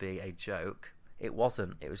was going to be a joke. It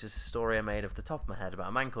wasn't. It was just a story I made off the top of my head about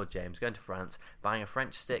a man called James going to France, buying a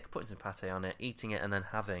French stick, putting some pate on it, eating it, and then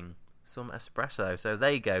having some espresso. So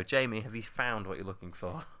there you go. Jamie, have you found what you're looking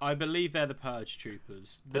for? I believe they're the Purge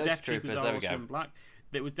Troopers. The Death Troopers are also in black.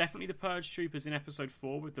 It was definitely the Purge Troopers in Episode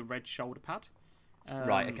 4 with the red shoulder pad.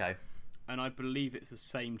 Right, okay. And I believe it's the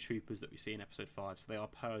same troopers that we see in Episode 5, so they are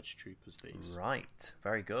Purge Troopers, these. Right,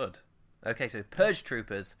 very good. Okay, so Purge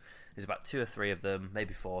Troopers is about 2 or 3 of them,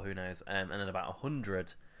 maybe 4, who knows, and then about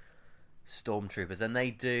 100 Stormtroopers, and they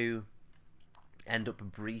do end up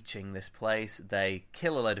breaching this place. They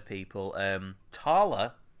kill a load of people.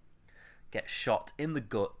 Tala gets shot in the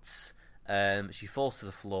guts. She falls to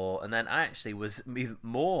the floor, and then I actually was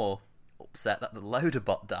more upset that the loader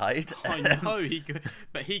bot died. I know,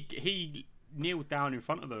 he kneeled down in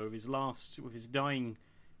front of her with his dying,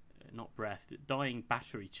 not breath, dying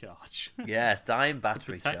battery charge. Yes, dying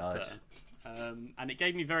battery charge. And it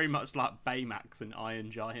gave me very much like Baymax and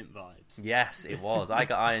Iron Giant vibes. Yes, it was. I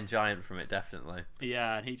got Iron Giant from it, definitely.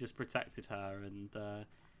 Yeah, and he just protected her, and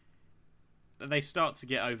they start to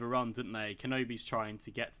get overrun, didn't they? Kenobi's trying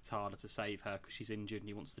to get to Tala to save her because she's injured, and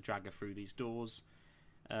he wants to drag her through these doors.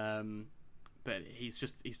 But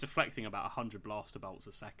he's deflecting about 100 blaster bolts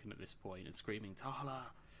a second at this point and screaming,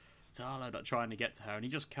 Tala, not trying to get to her, and he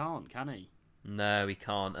just can't, can he? No, he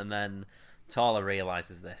can't. And then Tala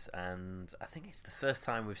realises this, and I think it's the first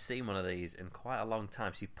time we've seen one of these in quite a long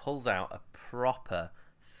time. She pulls out a proper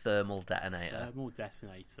thermal detonator.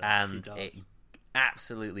 And it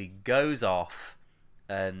absolutely goes off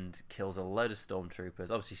and kills a load of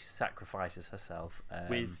stormtroopers. Obviously, she sacrifices herself.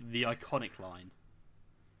 With the iconic line,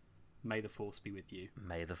 "May the Force be with you."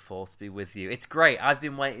 May the Force be with you. It's great. I've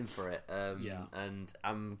been waiting for it, yeah, and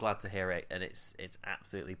I'm glad to hear it. And it's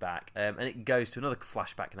absolutely back. And it goes to another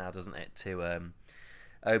flashback now, doesn't it? To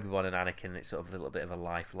Obi-Wan and Anakin. It's sort of a little bit of a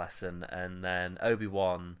life lesson. And then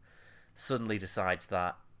Obi-Wan suddenly decides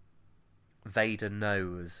that Vader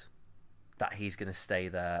knows that he's going to stay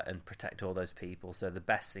there and protect all those people. So the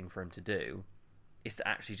best thing for him to do is to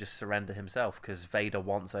actually just surrender himself, because Vader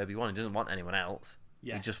wants Obi-Wan. He doesn't want anyone else.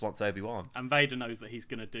 Yes. He just wants Obi-Wan. And Vader knows that he's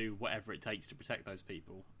going to do whatever it takes to protect those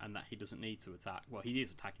people, and that he doesn't need to attack. Well, he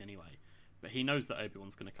is attacking anyway, but he knows that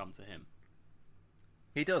Obi-Wan's going to come to him.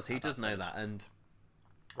 He does. He does know that,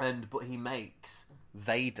 but he makes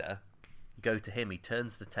Vader go to him. He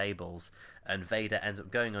turns the tables, and Vader ends up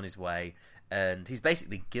going on his way, and he's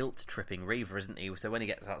basically guilt-tripping Reva, isn't he? So when he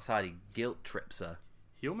gets outside, he guilt-trips her.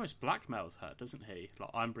 He almost blackmails her, doesn't he? Like,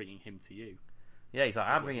 I'm bringing him to you. Yeah, he's like,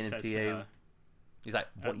 I'm bringing him to you. He's like,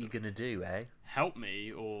 what are you going to do, eh? Help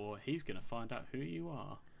me, or he's going to find out who you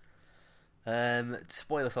are.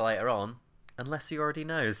 Spoiler for later on, unless he already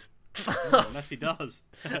knows. Unless he does.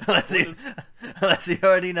 unless he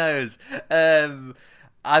already knows.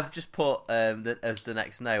 I've just put, as the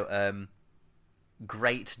next note,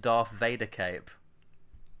 Great Darth Vader cape.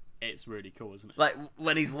 It's really cool, isn't it? Like,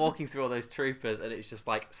 when he's walking through all those troopers, and it's just,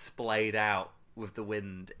 like, splayed out with the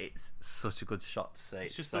wind. It's such a good shot to see.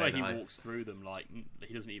 It's just so the way he walks through them. Like,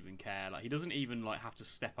 he doesn't even care. Like, he doesn't even like have to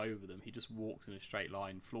step over them. He just walks in a straight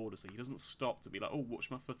line flawlessly. He doesn't stop to be like, oh, watch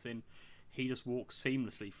my foot in. He just walks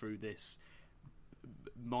seamlessly through this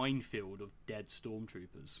minefield of dead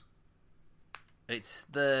stormtroopers. It's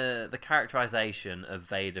the characterization of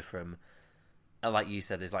Vader from, like you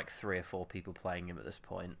said, there's like 3 or 4 people playing him at this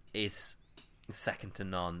point. It's second to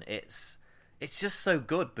none. It's just so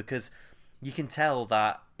good, because you can tell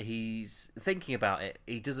that he's thinking about it.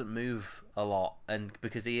 He doesn't move a lot, and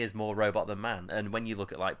because he is more robot than man. And when you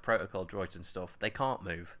look at like protocol droids and stuff, they can't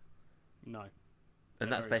move. No.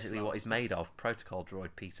 And that's basically what he's made of, protocol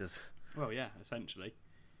droid pieces. Well, yeah, essentially.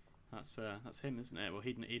 That's him, isn't it? Well,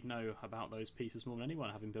 he'd know about those pieces more than anyone,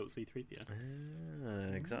 having built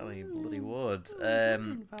C-3PO. Exactly, bloody would. I was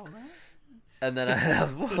wondering about that. And then I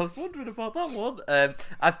was wondering about that one.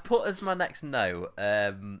 I've put as my next note.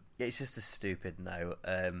 It's just a stupid note.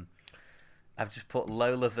 I've just put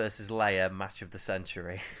Lola versus Leia match of the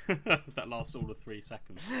century. That lasts all of 3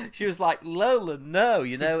 seconds. She was like, Lola, no,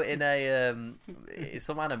 in a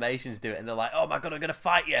some animations do it, and they're like, oh my god, I'm gonna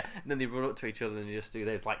fight you, and then they run up to each other and they just do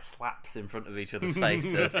those like slaps in front of each other's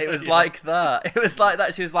faces. It was like that. It was like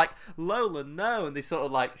that. She was like, Lola, no, and they sort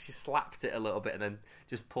of like she slapped it a little bit and then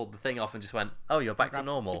just pulled the thing off and just went, oh, you're back to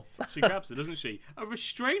normal. She grabs it, doesn't she? A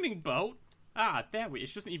restraining bolt. There we.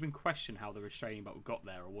 She doesn't even question how the restraining bolt got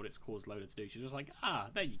there or what it's caused Lola to do. She's just like,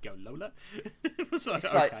 there you go, Lola. It was like,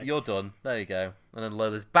 it's like, you're done. There you go. And then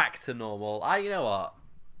Lola's back to normal. You know what?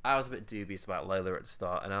 I was a bit dubious about Lola at the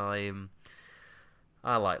start, and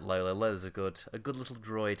I like Lola. Lola's a good little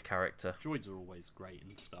droid character. Droids are always great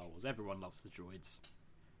in Star Wars. Everyone loves the droids.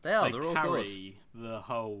 They're all good. They carry the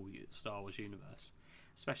whole Star Wars universe,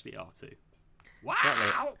 especially R2. Wow!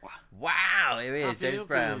 Exactly. Wow! Here he is, James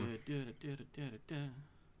Brown.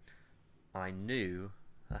 I knew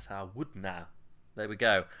that I would now. There we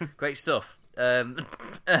go. Great stuff.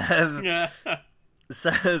 Yeah. So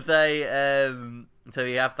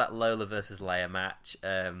you have that Lola versus Leia match.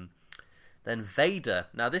 Then Vader.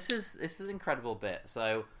 Now this is an incredible bit.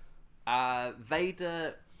 So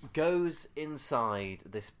Vader goes inside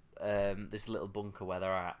this little bunker where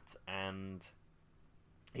they're at, and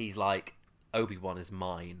he's like, Obi-Wan is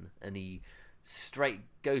mine, and he straight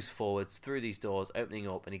goes forwards through these doors, opening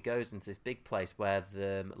up, and he goes into this big place where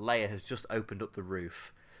the Leia has just opened up the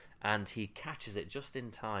roof, and he catches it just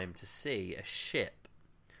in time to see a ship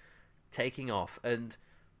taking off, and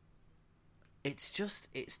it's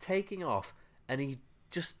taking off, and he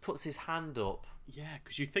just puts his hand up. Yeah,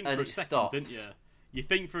 because you think for a second, didn't you? You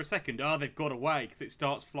think for a second, they've got away, because it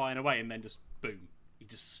starts flying away, and then just boom, he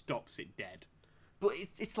just stops it dead. But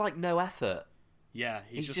it's like no effort. Yeah,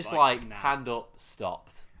 he's just like nah. Hand up,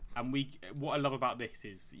 stopped. And what I love about this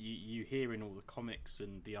is you hear in all the comics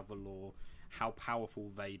and the other lore how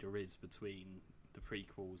powerful Vader is between the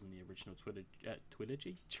prequels and the original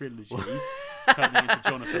trilogy, turning into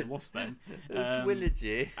Jonathan Ross then.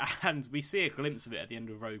 Trilogy. And we see a glimpse of it at the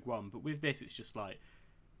end of Rogue One, but with this it's just like,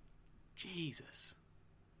 Jesus.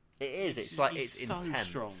 It is. It's like it's so intense.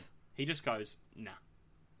 Strong. He just goes, nah.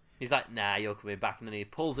 He's like, nah, you're coming back, and then he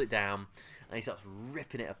pulls it down, and he starts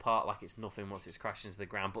ripping it apart like it's nothing once it's crashed into the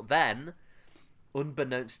ground. But then,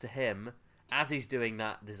 unbeknownst to him, as he's doing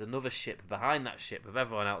that, there's another ship behind that ship with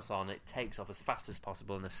everyone else on it, takes off as fast as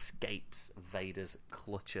possible and escapes Vader's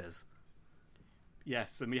clutches.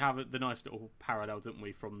 Yes, and we have the nice little parallel, don't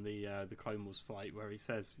we, from the Clone Wars fight, where he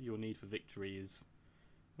says your need for victory is,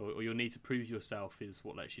 or your need to prove yourself is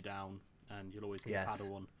what lets you down, and you'll always be a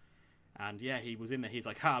Padawan. And yeah, he was in there. He's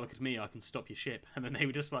like, look at me, I can stop your ship. And then they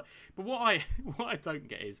were just like, but what I don't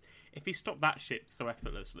get is, if he stopped that ship so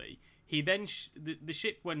effortlessly, he then the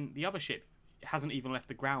ship, when the other ship hasn't even left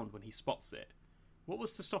the ground when he spots it. What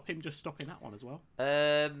was to stop him just stopping that one as well?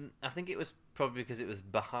 I think it was probably because it was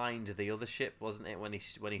behind the other ship, wasn't it? When he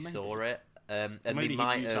saw it, and maybe he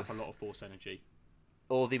might used have up a lot of Force energy,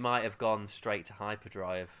 or they might have gone straight to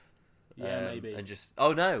hyperdrive. Yeah, maybe. And just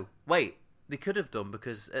no, wait. They could have done,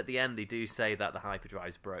 because at the end they do say that the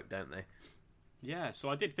hyperdrive's broke, don't they? Yeah, so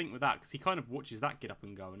I did think with that, because he kind of watches that get up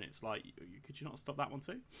and go, and it's like, could you not stop that one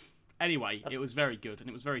too? Anyway, it was very good, and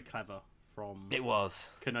it was very clever from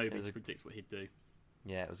Kenobi to predict what he'd do.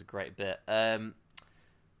 Yeah, it was a great bit. The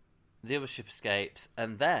other ship escapes,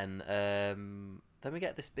 and then we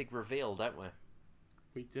get this big reveal, don't we?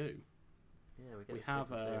 We do. Yeah, we get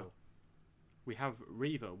big reveal. We have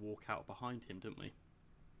Reva walk out behind him, don't we?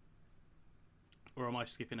 Or am I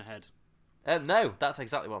skipping ahead? No, that's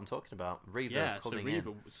exactly what I'm talking about. Reva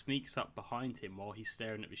sneaks up behind him while he's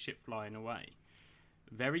staring at the ship flying away.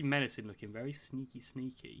 Very menacing looking, very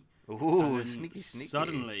sneaky. Ooh, sneaky.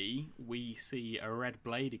 Suddenly, we see a red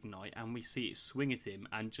blade ignite, and we see it swing at him,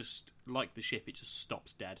 and just like the ship, it just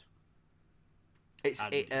stops dead. It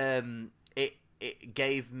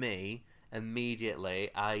gave me immediately.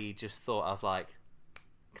 I just thought, I was like,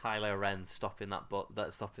 Kylo Ren stopping that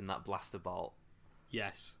blaster bolt.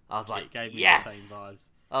 Yes. I was like, it gave me yes! the same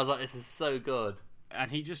vibes. I was like, this is so good.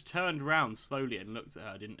 And he just turned around slowly and looked at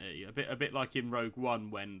her, didn't he? A bit like in Rogue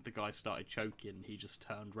One when the guy started choking. He just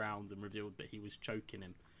turned round and revealed that he was choking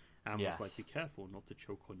him, and was like, "Be careful not to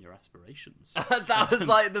choke on your aspirations." That was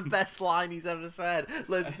like the best line he's ever said.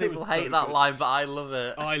 Loads of people hate that line, but I love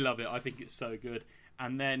it. I love it. I think it's so good.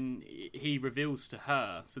 And then he reveals to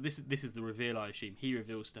her. So this is the reveal, I assume. He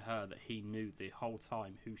reveals to her that he knew the whole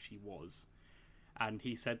time who she was. And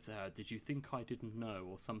he said to her, "Did you think I didn't know?"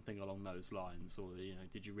 or something along those lines, or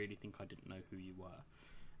 "Did you really think I didn't know who you were?"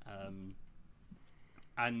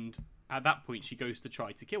 And at that point, she goes to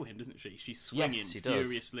try to kill him, doesn't she? She's swinging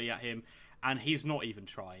furiously at him, and he's not even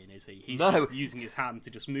trying, is he? He's just using his hand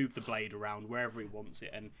to just move the blade around wherever he wants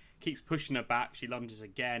it, and keeps pushing her back. She lunges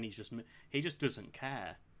again. He just doesn't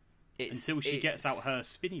care. Until she gets out her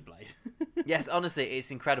spinny blade. Yes, honestly, it's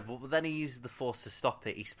incredible. But then he uses the Force to stop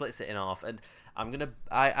it. He splits it in half, and I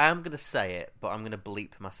am gonna say it, but I'm gonna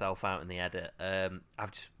bleep myself out in the edit.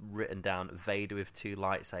 I've just written down Vader with 2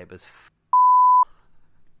 lightsabers.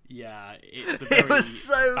 Yeah, it's a very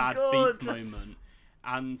bad beat moment.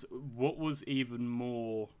 And what was even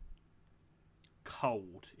more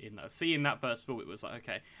cold in that, seeing that first of all, it was like,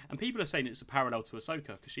 okay. And people are saying it's a parallel to Ahsoka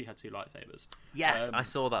because she had 2 lightsabers. Yes, I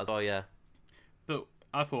saw that as well. Yeah, but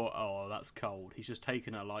I thought, oh, that's cold. He's just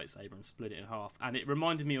taken her lightsaber and split it in half, and it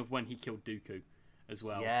reminded me of when he killed Dooku as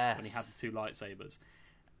well. Yes. When he had the 2 lightsabers.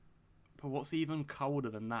 But what's even colder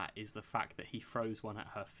than that is the fact that he throws one at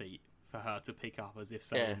her feet for her to pick up, as if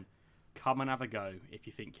saying, "Come and have a go if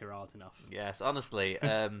you think you're hard enough." Yes, honestly.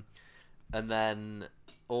 And then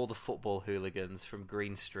all the football hooligans from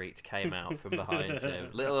Green Street came out from behind him.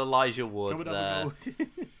 Little Elijah Wood there.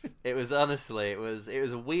 It was honestly, it was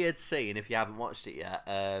a weird scene if you haven't watched it yet.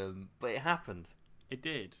 But it happened. It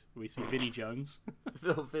did. We see Vinnie Jones.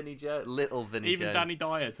 Little Vinnie Jones. Even Danny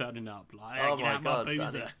Dyer turning up. Like, oh my God,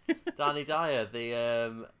 boozer. Danny Dyer,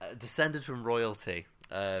 the descended from royalty.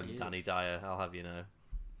 Danny Dyer, I'll have you know.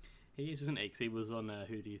 He is, isn't he? Because he was on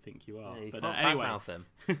Who Do You Think You Are? Yeah, you but can't anyway, badmouth him.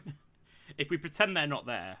 If we pretend they're not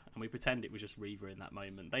there, and we pretend it was just Reva in that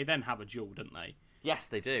moment, they then have a duel, don't they? Yes,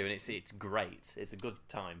 they do, and it's great. It's a good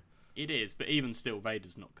time. It is, but even still,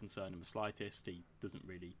 Vader's not concerned in the slightest. He doesn't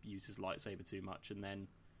really use his lightsaber too much, and then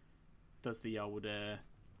does the old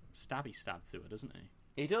stabby stab to her, doesn't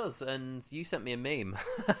he? He does, and you sent me a meme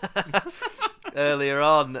earlier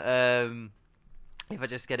on. If I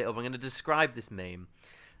just get it up, I'm going to describe this meme.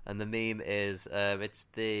 And the meme is, it's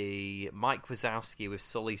the Mike Wazowski with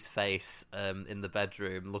Sully's face in the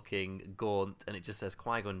bedroom looking gaunt, and it just says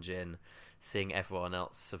Qui-Gon Jinn seeing everyone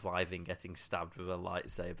else surviving getting stabbed with a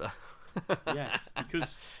lightsaber. Yes,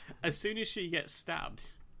 because as soon as she gets stabbed,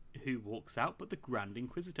 who walks out but the Grand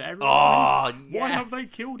Inquisitor? Everyone, yes! Why have they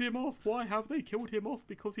killed him off? Why have they killed him off?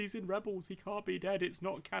 Because he's in Rebels, he can't be dead, it's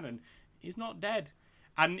not canon. He's not dead.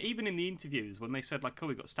 And even in the interviews, when they said, like, oh,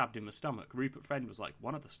 he got stabbed in the stomach, Rupert Friend was like,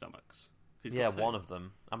 one of the stomachs. Yeah, one of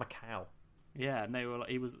them. I'm a cow. Yeah, and they were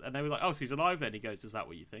like, oh, so he's alive then? He goes, is that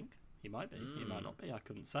what you think? He might be. He might not be. I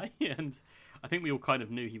couldn't say. And I think we all kind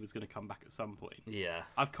of knew he was going to come back at some point. Yeah.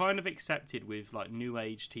 I've kind of accepted with, like, new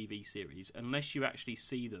age TV series, unless you actually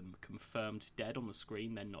see them confirmed dead on the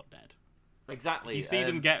screen, they're not dead. Exactly. If you see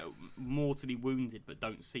them get mortally wounded but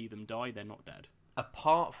don't see them die, they're not dead.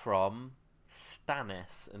 Apart from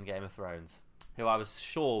Stannis in Game of Thrones, who I was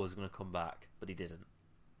sure was going to come back, but he didn't.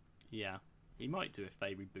 Yeah, he might do if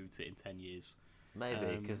they reboot it in 10 years.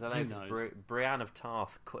 Maybe, because I know Brienne of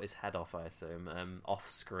Tarth cut his head off, I assume, off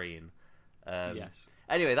screen. Yes.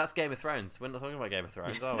 Anyway, that's Game of Thrones. We're not talking about Game of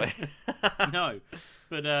Thrones, are we? No,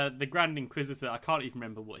 but the Grand Inquisitor, I can't even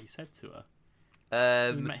remember what he said to her.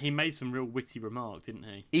 He made some real witty remark, didn't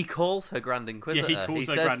he? He calls her Grand Inquisitor. Yeah, he calls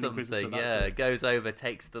her Grand Inquisitor. Yeah, goes over,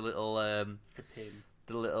 takes the little the pin.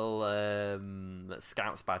 The little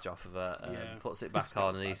Scouts badge off of her, puts it back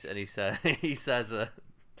on, and he says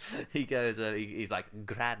he goes, he's like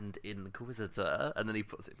Grand Inquisitor, and then he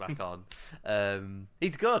puts it back on.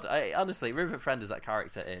 He's good. Honestly, Rupert Friend as that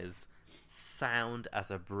character is sound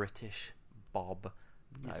as a British Bob.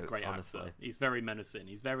 He's a great actor. He's very menacing.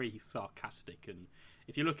 He's very sarcastic, and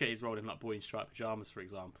if you look at his role in like Boy in Striped Pajamas, for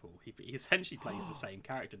example, he essentially plays the same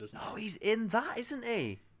character, doesn't he? Oh, he's in that, isn't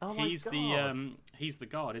he? Oh my God. He's the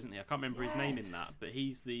guard, isn't he? I can't remember his name in that, but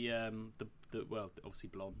he's the well, obviously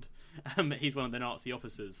blonde. He's one of the Nazi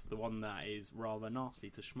officers, the one that is rather nasty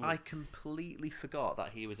to Schmall. I completely forgot that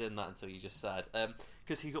he was in that until you just said,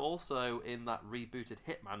 because he's also in that rebooted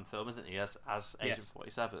Hitman film, isn't he? As Agent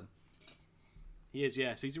 47. He is,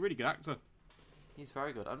 yeah. So he's a really good actor. He's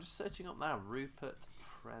very good. I'm just searching up now. Rupert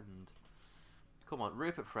Friend. Come on,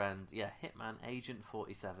 Rupert Friend. Yeah, Hitman, Agent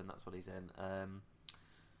 47. That's what he's in.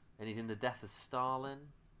 and he's in The Death of Stalin.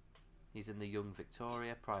 He's in The Young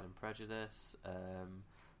Victoria, Pride and Prejudice.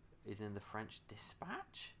 He's in The French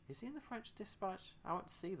Dispatch. Is he in The French Dispatch? I want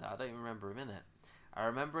to see that. I don't even remember him in it. I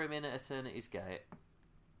remember him in Eternity's Gate.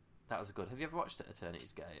 That was good. Have you ever watched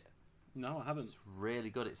Eternity's Gate? No, I haven't. It's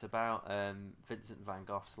really good. It's about Vincent van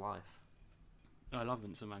Gogh's life. I love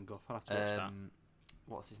Vincent van Gogh. I'll have to watch that.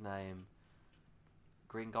 What's his name?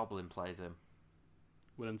 Green Goblin plays him.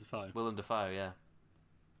 Willem Dafoe. Willem Dafoe, yeah.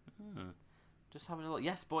 Just having a look.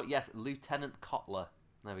 Yes, boy. Yes, Lieutenant Kotler.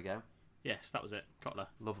 There we go. Yes, that was it. Kotler.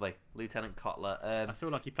 Lovely. Lieutenant Kotler. I feel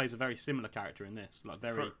like he plays a very similar character in this. Like,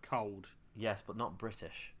 very cold. Yes, but not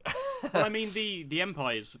British. Well, I mean, the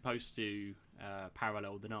Empire is supposed to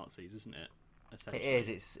parallel the Nazis, isn't it? It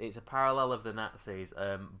is. It's a parallel of the Nazis,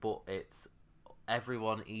 but it's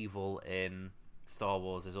everyone evil in Star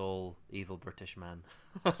Wars is all evil British men.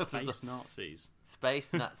 Space Nazis.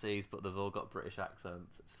 Space Nazis, but they've all got British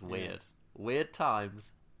accents. It's weird. Yes. Weird times.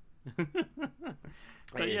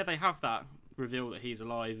 But yeah, they have that reveal that he's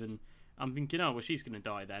alive, and I'm thinking, oh, well, she's going to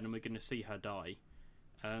die then, and we're going to see her die.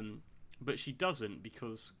 But she doesn't,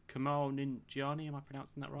 because Kamal Ninjani, am I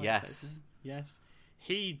pronouncing that right? Yes.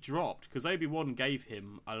 He dropped, because Obi-Wan gave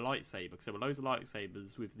him a lightsaber, because there were loads of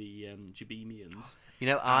lightsabers with the Jabimians. You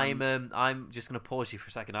know, I'm just going to pause you for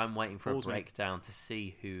a second. I'm waiting for a breakdown to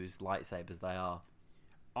see whose lightsabers they are.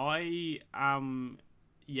 I am...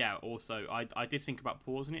 Yeah, also, I did think about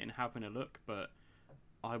pausing it and having a look, but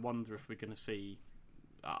I wonder if we're going to see...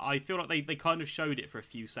 I feel like they kind of showed it for a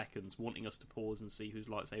few seconds, wanting us to pause and see whose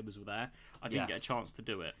lightsabers were there. I didn't get a chance to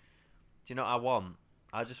do it. Do you know what I want?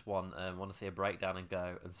 I just want to see a breakdown and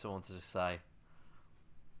go, and someone to just say,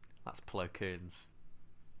 "That's Plo Koon's."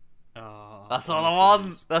 That's all I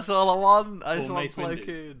want. That's all I want. I just want Plo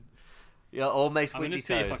Koon. Yeah, or Mace Windu. I'm going to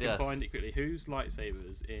see if I can find it quickly. Whose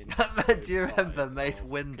lightsabers in? Do you remember Mace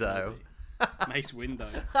Windu? Mace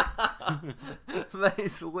Windu.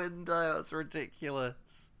 Mace Windu. That's ridiculous.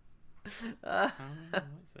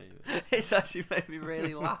 It's actually made me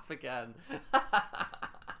really laugh again.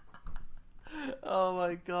 Oh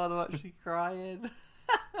my god, I'm actually crying.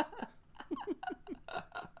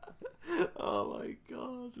 Oh my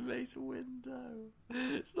god, Mace Windu.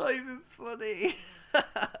 It's not even funny.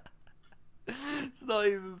 It's not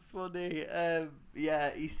even funny. Yeah,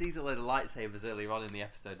 he sees a load of lightsabers earlier on in the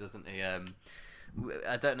episode, doesn't he?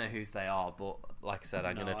 I don't know whose they are, but like I said,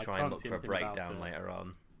 I'm going to try and look for a breakdown later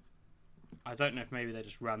on. I don't know if maybe they're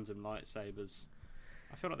just random lightsabers.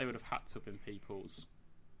 I feel like they would have had to have been people's.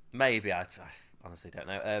 Maybe, I honestly don't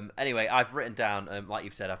know. Anyway, I've written down, like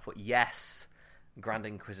you've said, I've put yes, Grand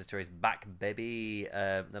Inquisitor is back, baby.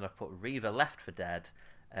 Then I've put Reva left for dead.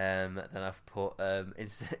 Then I've put,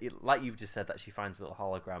 like you've just said, that she finds a little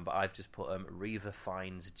hologram, but I've just put Reva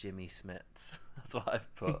finds Jimmy Smits. That's what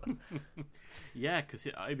I've put. Yeah, because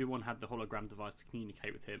Obi-Wan had the hologram device to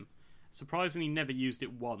communicate with him. Surprisingly, never used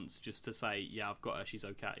it once just to say, yeah, I've got her, she's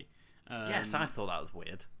okay. Yes, I thought that was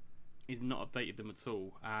weird. He's not updated them at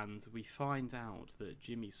all, and we find out that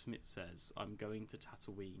Jimmy Smith says, I'm going to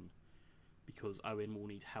Tatooine because Owen will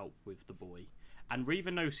need help with the boy. And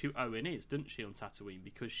Reva knows who Owen is, doesn't she, on Tatooine?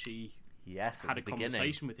 Because she had a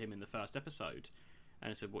conversation with him in the first episode.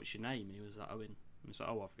 And I said, what's your name? And he was like, Owen. And he's like,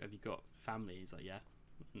 oh, have you got family? He's like, yeah.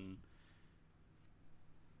 And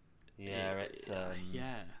yeah, it's...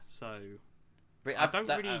 yeah, so...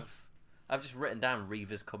 I've just written down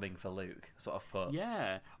Reva's coming for Luke. That's what I've put.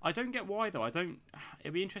 Yeah. I don't get why, though.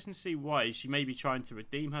 It'd be interesting to see why. She may be trying to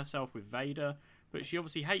redeem herself with Vader, but she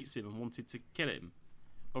obviously hates him and wanted to kill him.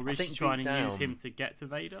 Or is she trying to use him to get to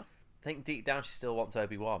Vader? I think deep down she still wants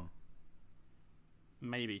Obi-Wan.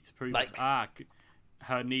 Maybe, to prove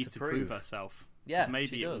her need to prove herself. Yeah,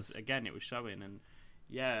 maybe it was showing. And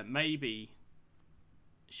yeah, maybe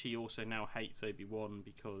she also now hates Obi-Wan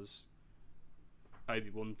because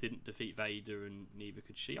Obi-Wan didn't defeat Vader and neither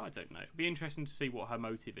could she. I don't know. It'd be interesting to see what her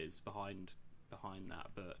motive is behind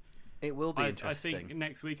that, but it will be interesting. I think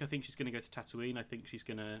next week she's going to go to Tatooine. I think she's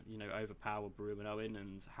going to overpower Beru and Owen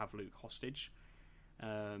and have Luke hostage.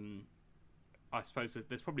 I suppose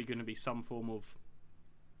there's probably going to be some form of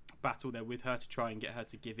battle there with her to try and get her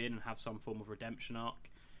to give in and have some form of redemption arc.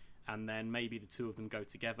 And then maybe the two of them go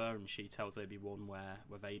together and she tells Obi-Wan where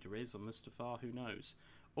Vader is, or Mustafar, who knows.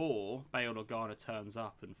 Or Bail Organa turns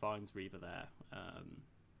up and finds Reva there.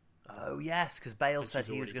 Oh yes, because Bail said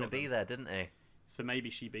he was going to be there, didn't he? So maybe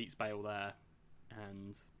she beats Bail there,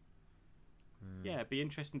 and yeah, it'd be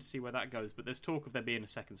interesting to see where that goes. But there's talk of there being a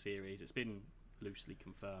second series. It's been loosely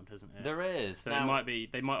confirmed, hasn't it? There is. So now,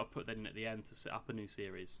 they might have put that in at the end to set up a new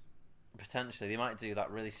series. potentially they might do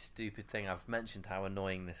that really stupid thing. I've mentioned how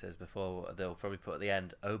annoying this is before. They'll probably put at the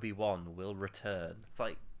end, Obi-Wan will return. It's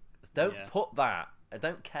like, don't put that. I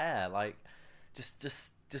don't care. Like,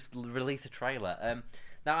 just release a trailer.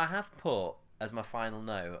 Now I have put as my final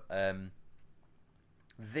note.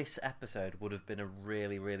 This episode would have been a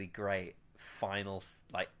really, really great final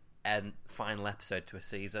episode to a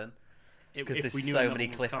season, because there's so many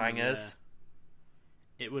cliffhangers.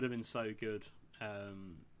 It would have been so good.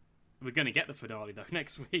 We're going to get the finale though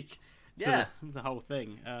next week. Yeah, the whole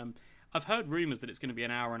thing. I've heard rumours that it's going to be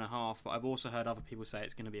an hour and a half, but I've also heard other people say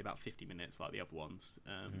it's going to be about 50 minutes, like the other ones.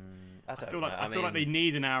 I feel like they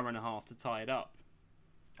need an hour and a half to tie it up.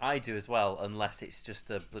 I do as well, unless it's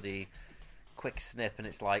just a bloody quick snip and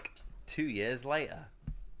it's like 2 years later.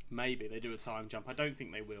 Maybe they do a time jump. I don't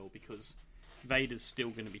think they will, because Vader's still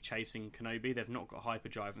going to be chasing Kenobi. They've not got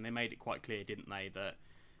hyperdrive, and they made it quite clear, didn't they, that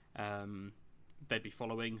they'd be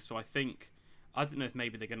following. So I don't know if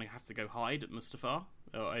maybe they're going to have to go hide at Mustafar,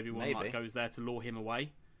 or Obi-Wan goes there to lure him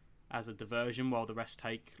away as a diversion while the rest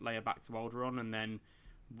take Leia back to Alderaan, and then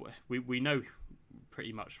we know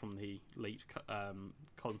pretty much from the leaked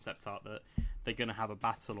concept art that they're going to have a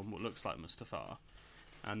battle on what looks like Mustafar,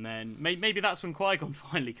 and then maybe that's when Qui-Gon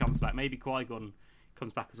finally comes back. Maybe Qui-Gon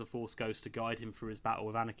comes back as a Force ghost to guide him through his battle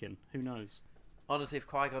with Anakin. Who knows? Honestly, if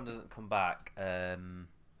Qui-Gon doesn't come back,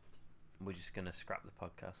 we're just going to scrap the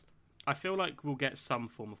podcast. I feel like we'll get some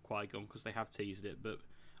form of Qui-Gon because they have teased it, but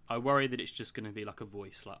I worry that it's just going to be like a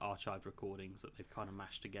voice, like archived recordings that they've kind of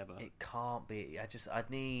mashed together. It can't be. I'd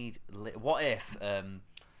need. What if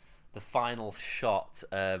the final shot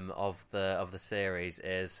of the series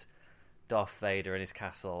is Darth Vader in his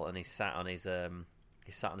castle, and he's sat on his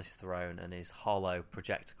throne, and his hollow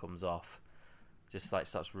projector comes off, just like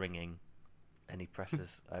starts ringing, and he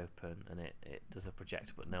presses open, and it does a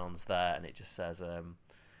projector, but no one's there, and it just says, and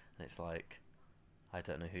it's like, I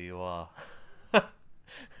don't know who you are.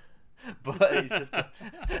 But it's just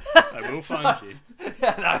I will find you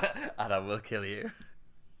and I will kill you.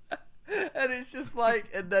 And it's just like,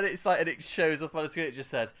 and then it's like, and it shows up on the screen, it just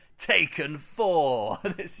says Taken 4,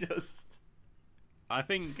 and it's just I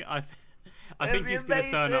think he's going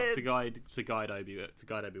to turn up to guide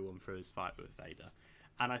Obi-Wan through his fight with Vader,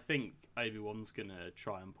 and I think Obi-Wan's going to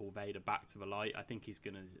try and pull Vader back to the light. I think he's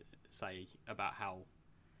going to say about how,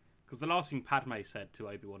 because the last thing Padme said to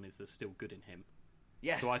Obi-Wan is there's still good in him.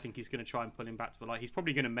 Yes. So I think he's going to try and pull him back to the light. He's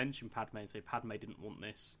probably going to mention Padme and say Padme didn't want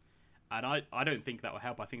this. And I don't think that will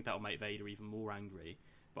help. I think that will make Vader even more angry.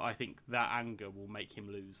 But I think that anger will make him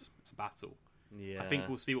lose a battle. Yeah. I think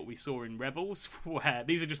we'll see what we saw in Rebels, where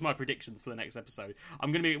these are just my predictions for the next episode.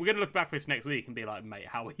 We're going to look back at this next week and be like, mate,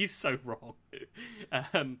 how are you so wrong?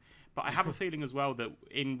 But I have a feeling as well that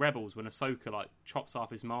in Rebels, when Ahsoka like chops half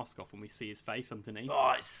his mask off and we see his face underneath,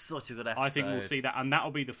 oh, it's such a good episode. I think we'll see that, and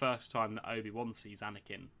that'll be the first time that Obi-Wan sees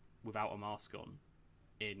Anakin without a mask on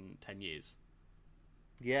in 10 years.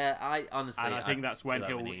 Yeah, I think that's when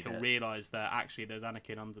he'll realise that actually there's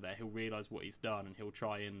Anakin under there. He'll realise what he's done, and he'll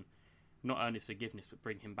try and not earn his forgiveness, but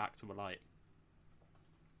bring him back to the light.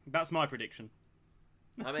 That's my prediction.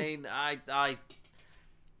 I mean, I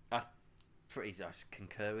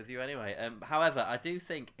concur with you anyway. However, I do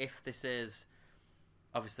think if this is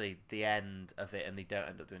obviously the end of it and they don't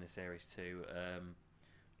end up doing a series 2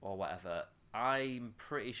 or whatever, I'm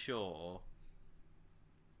pretty sure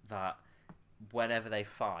that whenever they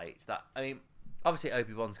fight, that, I mean, obviously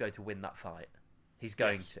Obi-Wan's going to win that fight. He's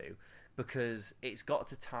going to, because it's got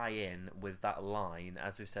to tie in with that line,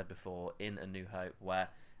 as we've said before, in A New Hope, where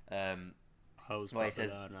he says, where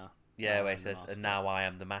he says, and now I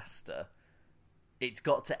am the master. It's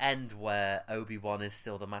got to end where Obi-Wan is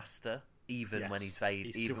still the master, even when he's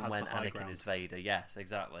Vader, even when Anakin is Vader. Yes,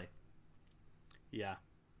 exactly. Yeah,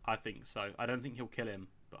 I think so. I don't think he'll kill him,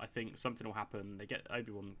 but I think something will happen. They get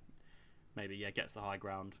Obi-Wan, maybe gets the high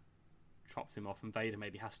ground, chops him off, and Vader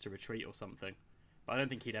maybe has to retreat or something. But I don't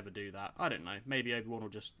think he'd ever do that. I don't know. Maybe Obi-Wan will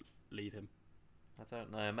just leave him. I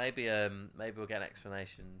don't know. Maybe we'll get an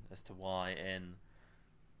explanation as to why in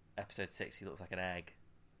Episode 6 he looks like an egg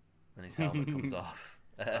when his helmet comes off.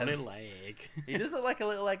 A little egg. He does look like a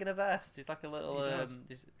little egg in a vest. He's like a little.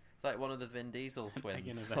 It's like one of the Vin Diesel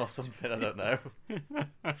twins or something. I don't know.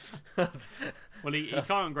 Well, he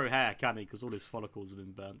can't grow hair, can he? Because all his follicles have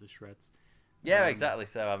been burnt to shreds. Yeah, exactly.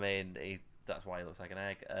 So I mean, that's why he looks like an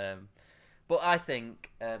egg. But I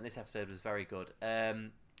think this episode was very good.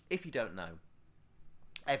 If you don't know,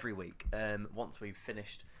 every week, once we've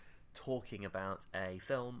finished talking about a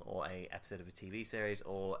film or a episode of a TV series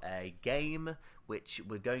or a game, which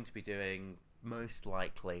we're going to be doing most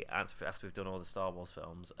likely after we've done all the Star Wars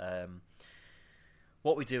films,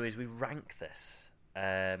 what we do is we rank this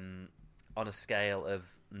on a scale of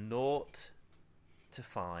 0 to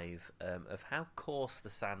 5 of how coarse the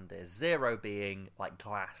sand is. 0 being like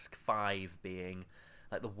glass, 5 being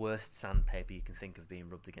like the worst sandpaper you can think of being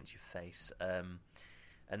rubbed against your face. And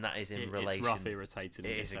that is in relation... It's rough, irritating.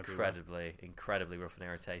 It is incredibly rough and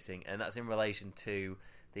irritating. And that's in relation to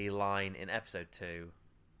the line in episode 2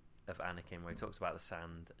 of Anakin where he talks about the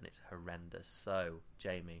sand and it's horrendous. So,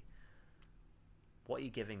 Jamie, what are you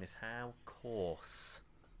giving this? How coarse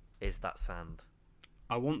is that sand?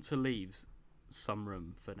 I want to leave some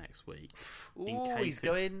room for next week. Ooh, in case he's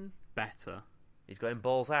going better. He's going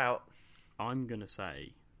balls out. I'm going to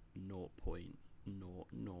say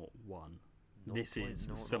 0.001. This is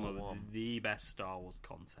some of the best Star Wars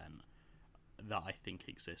content that I think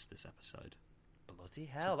exists this episode. Bloody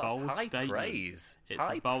hell, that's high praise. It's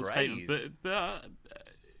a bold statement, but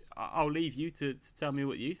I'll leave you to tell me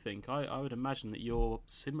what you think. I would imagine that you're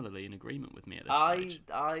similarly in agreement with me at this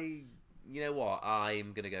stage. You know what?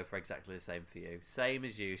 I'm going to go for exactly the same for you. Same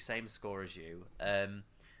as you, same score as you. It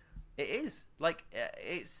is. Like,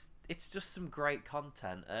 it's just some great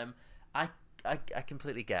content. I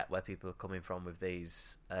completely get where people are coming from with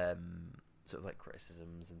these sort of like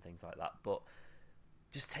criticisms and things like that, but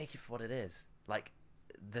just take it for what it is. Like,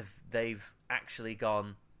 they've actually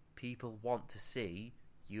gone, people want to see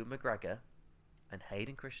Ewan McGregor and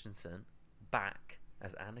Hayden Christensen back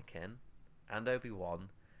as Anakin and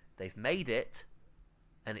Obi-Wan. They've made it,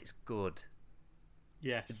 and it's good.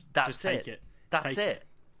 Yes, that's just take it. That's it.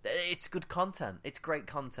 It's good content. It's great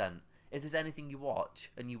content. If there's anything you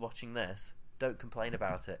watch and you're watching this, don't complain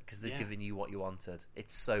about it because they're giving you what you wanted.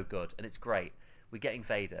 It's so good and it's great. We're getting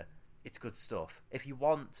Vader. It's good stuff. If you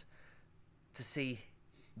want to see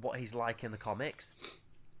what he's like in the comics,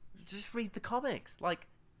 just read the comics. Like,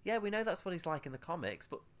 yeah, we know that's what he's like in the comics,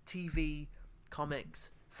 but TV,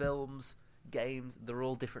 comics, films, games, they're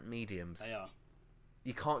all different mediums. They are.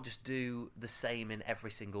 You can't just do the same in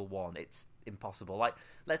every single one. It's impossible. Like,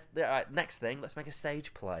 next thing, let's make a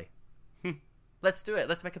stage play. Let's do it.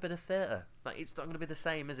 Let's make a bit of theatre. Like, it's not going to be the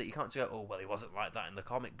same, is it? You can't just go, oh, well, he wasn't like that in the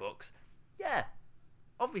comic books. Yeah,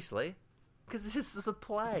 obviously, because this is just a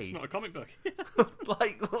play. It's not a comic book.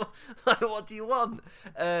 like, what do you want?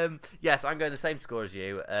 Yes, I'm going the same score as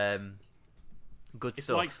you. Good it's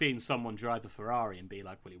stuff. Like seeing someone drive a Ferrari and be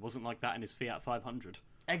like, well, he wasn't like that in his Fiat 500.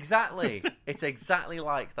 Exactly. It's exactly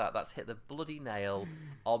like that. That's hit the bloody nail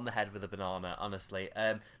on the head with a banana, honestly.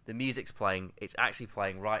 The music's playing. It's actually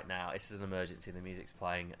playing right now. This is an emergency. The music's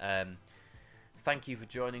playing. Thank you for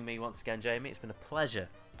joining me once again, Jamie. It's been a pleasure.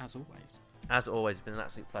 As always. As always, it's been an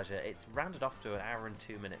absolute pleasure. It's rounded off to an hour and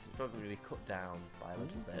 2 minutes. It's probably going to be cut down by a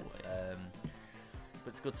little bit. But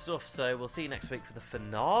it's good stuff. So we'll see you next week for the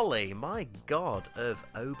finale, my God, of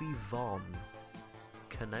Obi-Wan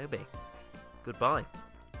Kenobi. Goodbye.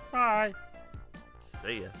 Bye.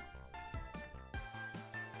 See ya.